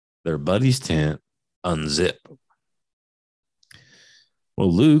hear their buddy's tent unzip.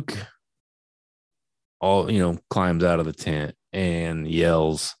 Well, Luke climbs out of the tent and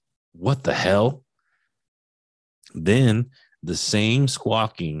yells, "What the hell?" Then the same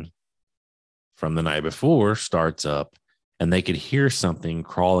squawking from the night before starts up, and they could hear something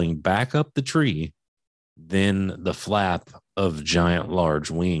crawling back up the tree, then the flap of giant large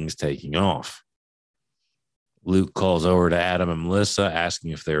wings taking off. Luke calls over to Adam and Melissa,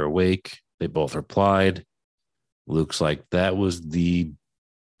 asking if they're awake. They both replied. Luke's like, "That was the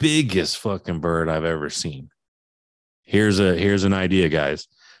biggest fucking bird I've ever seen. Here's an idea, guys.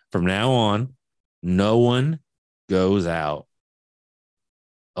 From now on, no one goes out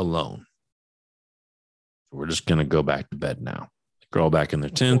alone. We're just going to go back to bed now." They're all back in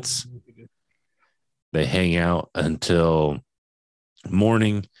their tents. They hang out until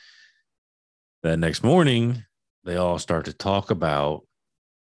morning. That next morning, they all start to talk about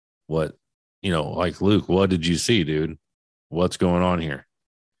what, like, Luke, what did you see, dude? What's going on here?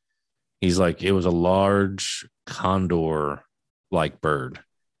 He's like, it was a large condor-like bird. It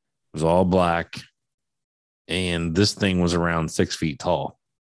was all black, and this thing was around 6 feet tall.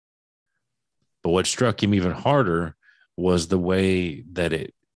 But what struck him even harder was the way that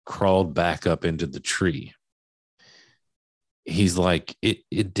it crawled back up into the tree. He's like, it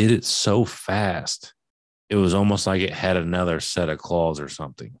did it so fast. It was almost like it had another set of claws or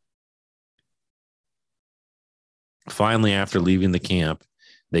something. Finally, after leaving the camp,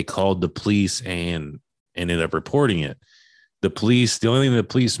 they called the police and ended up reporting it. The only thing the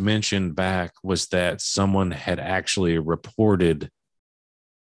police mentioned back was that someone had actually reported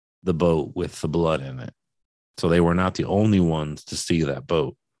the boat with the blood in it. So they were not the only ones to see that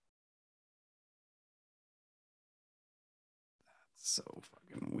boat. So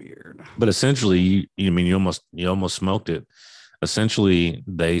fucking weird. But essentially, you almost smoked it. Essentially,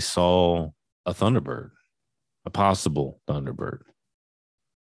 they saw a thunderbird, a possible thunderbird.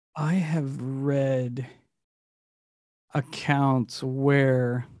 I have read accounts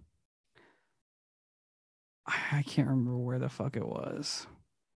where I can't remember where the fuck it was.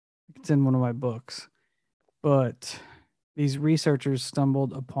 It's in one of my books. But these researchers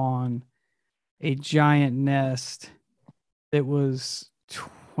stumbled upon a giant nest that was,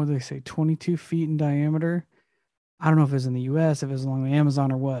 what do they say, 22 feet in diameter. I don't know if it was in the US, if it was along the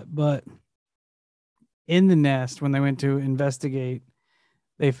Amazon or what, but in the nest, when they went to investigate,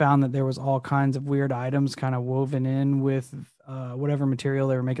 they found that there was all kinds of weird items kind of woven in with whatever material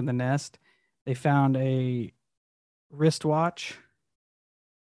they were making the nest. They found a wristwatch,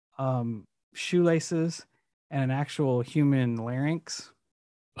 shoelaces, and an actual human larynx,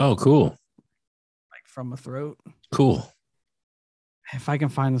 Oh, cool. like from a throat. Cool. If I can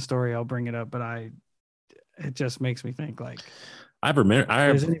find the story, I'll bring it up. But it just makes me think like I remember.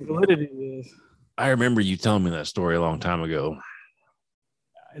 there's any validity to this. I remember you telling me that story a long time ago.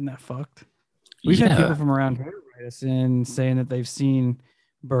 Isn't that fucked? We've had people from around here write us in saying that they've seen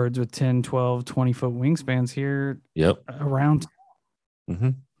birds with 10, 12, 20-foot wingspans here around. Mm-hmm.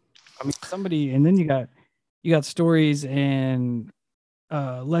 I mean, somebody, and then you got stories and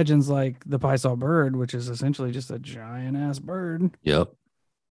legends like the Pysaw bird, which is essentially just a giant ass bird. Yep.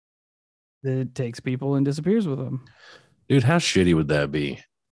 That takes people and disappears with them. Dude, how shitty would that be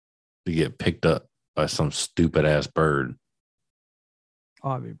to get picked up by some stupid ass bird?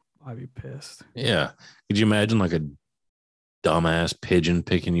 I'd be pissed. Yeah. Could you imagine like a dumbass pigeon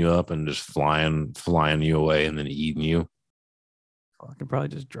picking you up and just flying you away and then eating you? I could probably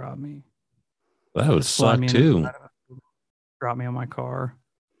just drop me. That would suck too. Drop me on my car.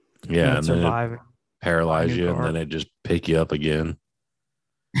 Yeah, and survive. then paralyze you, and then it just pick you up again,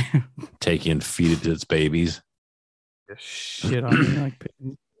 take you and feed it to its babies. Just shit on me like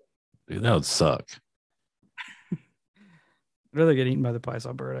pigeons. Dude, that would suck. I'd rather get eaten by the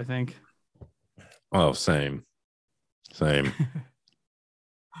Pysaw bird, I think. Oh, same. I'm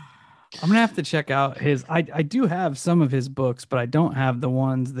gonna have to check out his. I do have some of his books, but I don't have the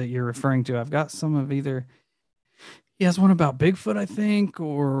ones that you're referring to. I've got some of either. He has one about Bigfoot, I think,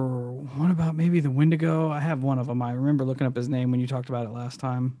 or one about maybe the Wendigo. I have one of them. I remember looking up his name when you talked about it last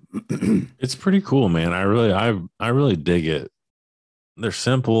time. It's pretty cool, man. I really dig it. They're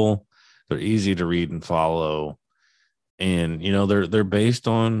simple, they're easy to read and follow, and they're based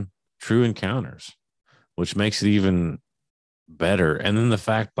on true encounters, which makes it even better. And then the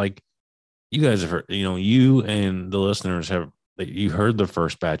fact, like, you guys have heard, you and the listeners you heard the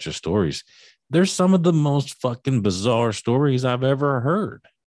first batch of stories. There's some of the most fucking bizarre stories I've ever heard.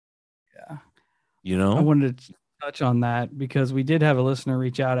 Yeah. I wanted to touch on that because we did have a listener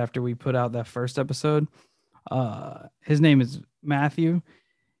reach out after we put out that first episode. His name is Matthew.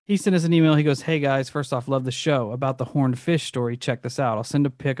 He sent us an email. He goes, "Hey guys, first off, love the show. About the horned fish story, check this out. I'll send a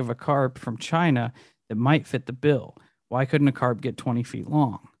pic of a carp from China that might fit the bill. Why couldn't a carp get 20 feet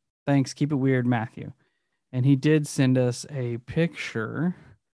long? Thanks. Keep it weird, Matthew." And he did send us a picture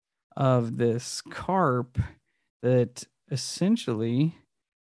of this carp that essentially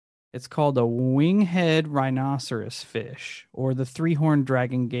it's called a winghead rhinoceros fish or the three-horned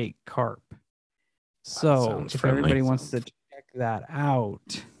dragon gate carp. So if everybody wants to check that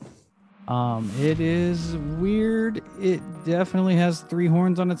out, it is weird. It definitely has three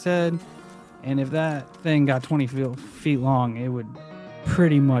horns on its head. And if that thing got 20 feet long, it would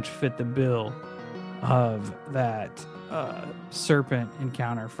pretty much fit the bill of that serpent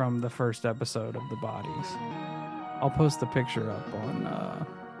encounter from the first episode of The Bodies. I'll post the picture up on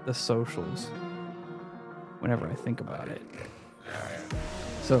the socials whenever I think about it.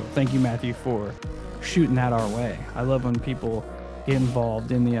 So thank you, Matthew, for shooting that our way. I love when people get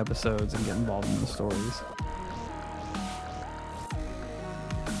involved in the episodes and get involved in the stories.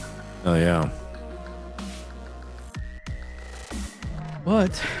 Oh, yeah.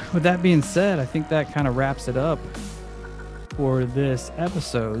 But with that being said, I think that kind of wraps it up for this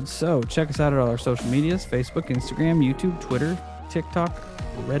episode. So check us out at all our social medias: Facebook, Instagram, YouTube, Twitter, TikTok,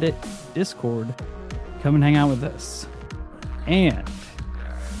 Reddit, Discord. Come and hang out with us. And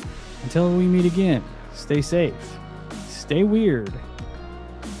until we meet again, stay safe, stay weird,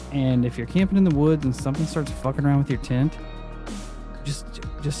 and if you're camping in the woods and something starts fucking around with your tent,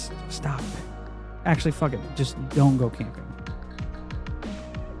 just stop. Actually, fuck it. Just don't go camping.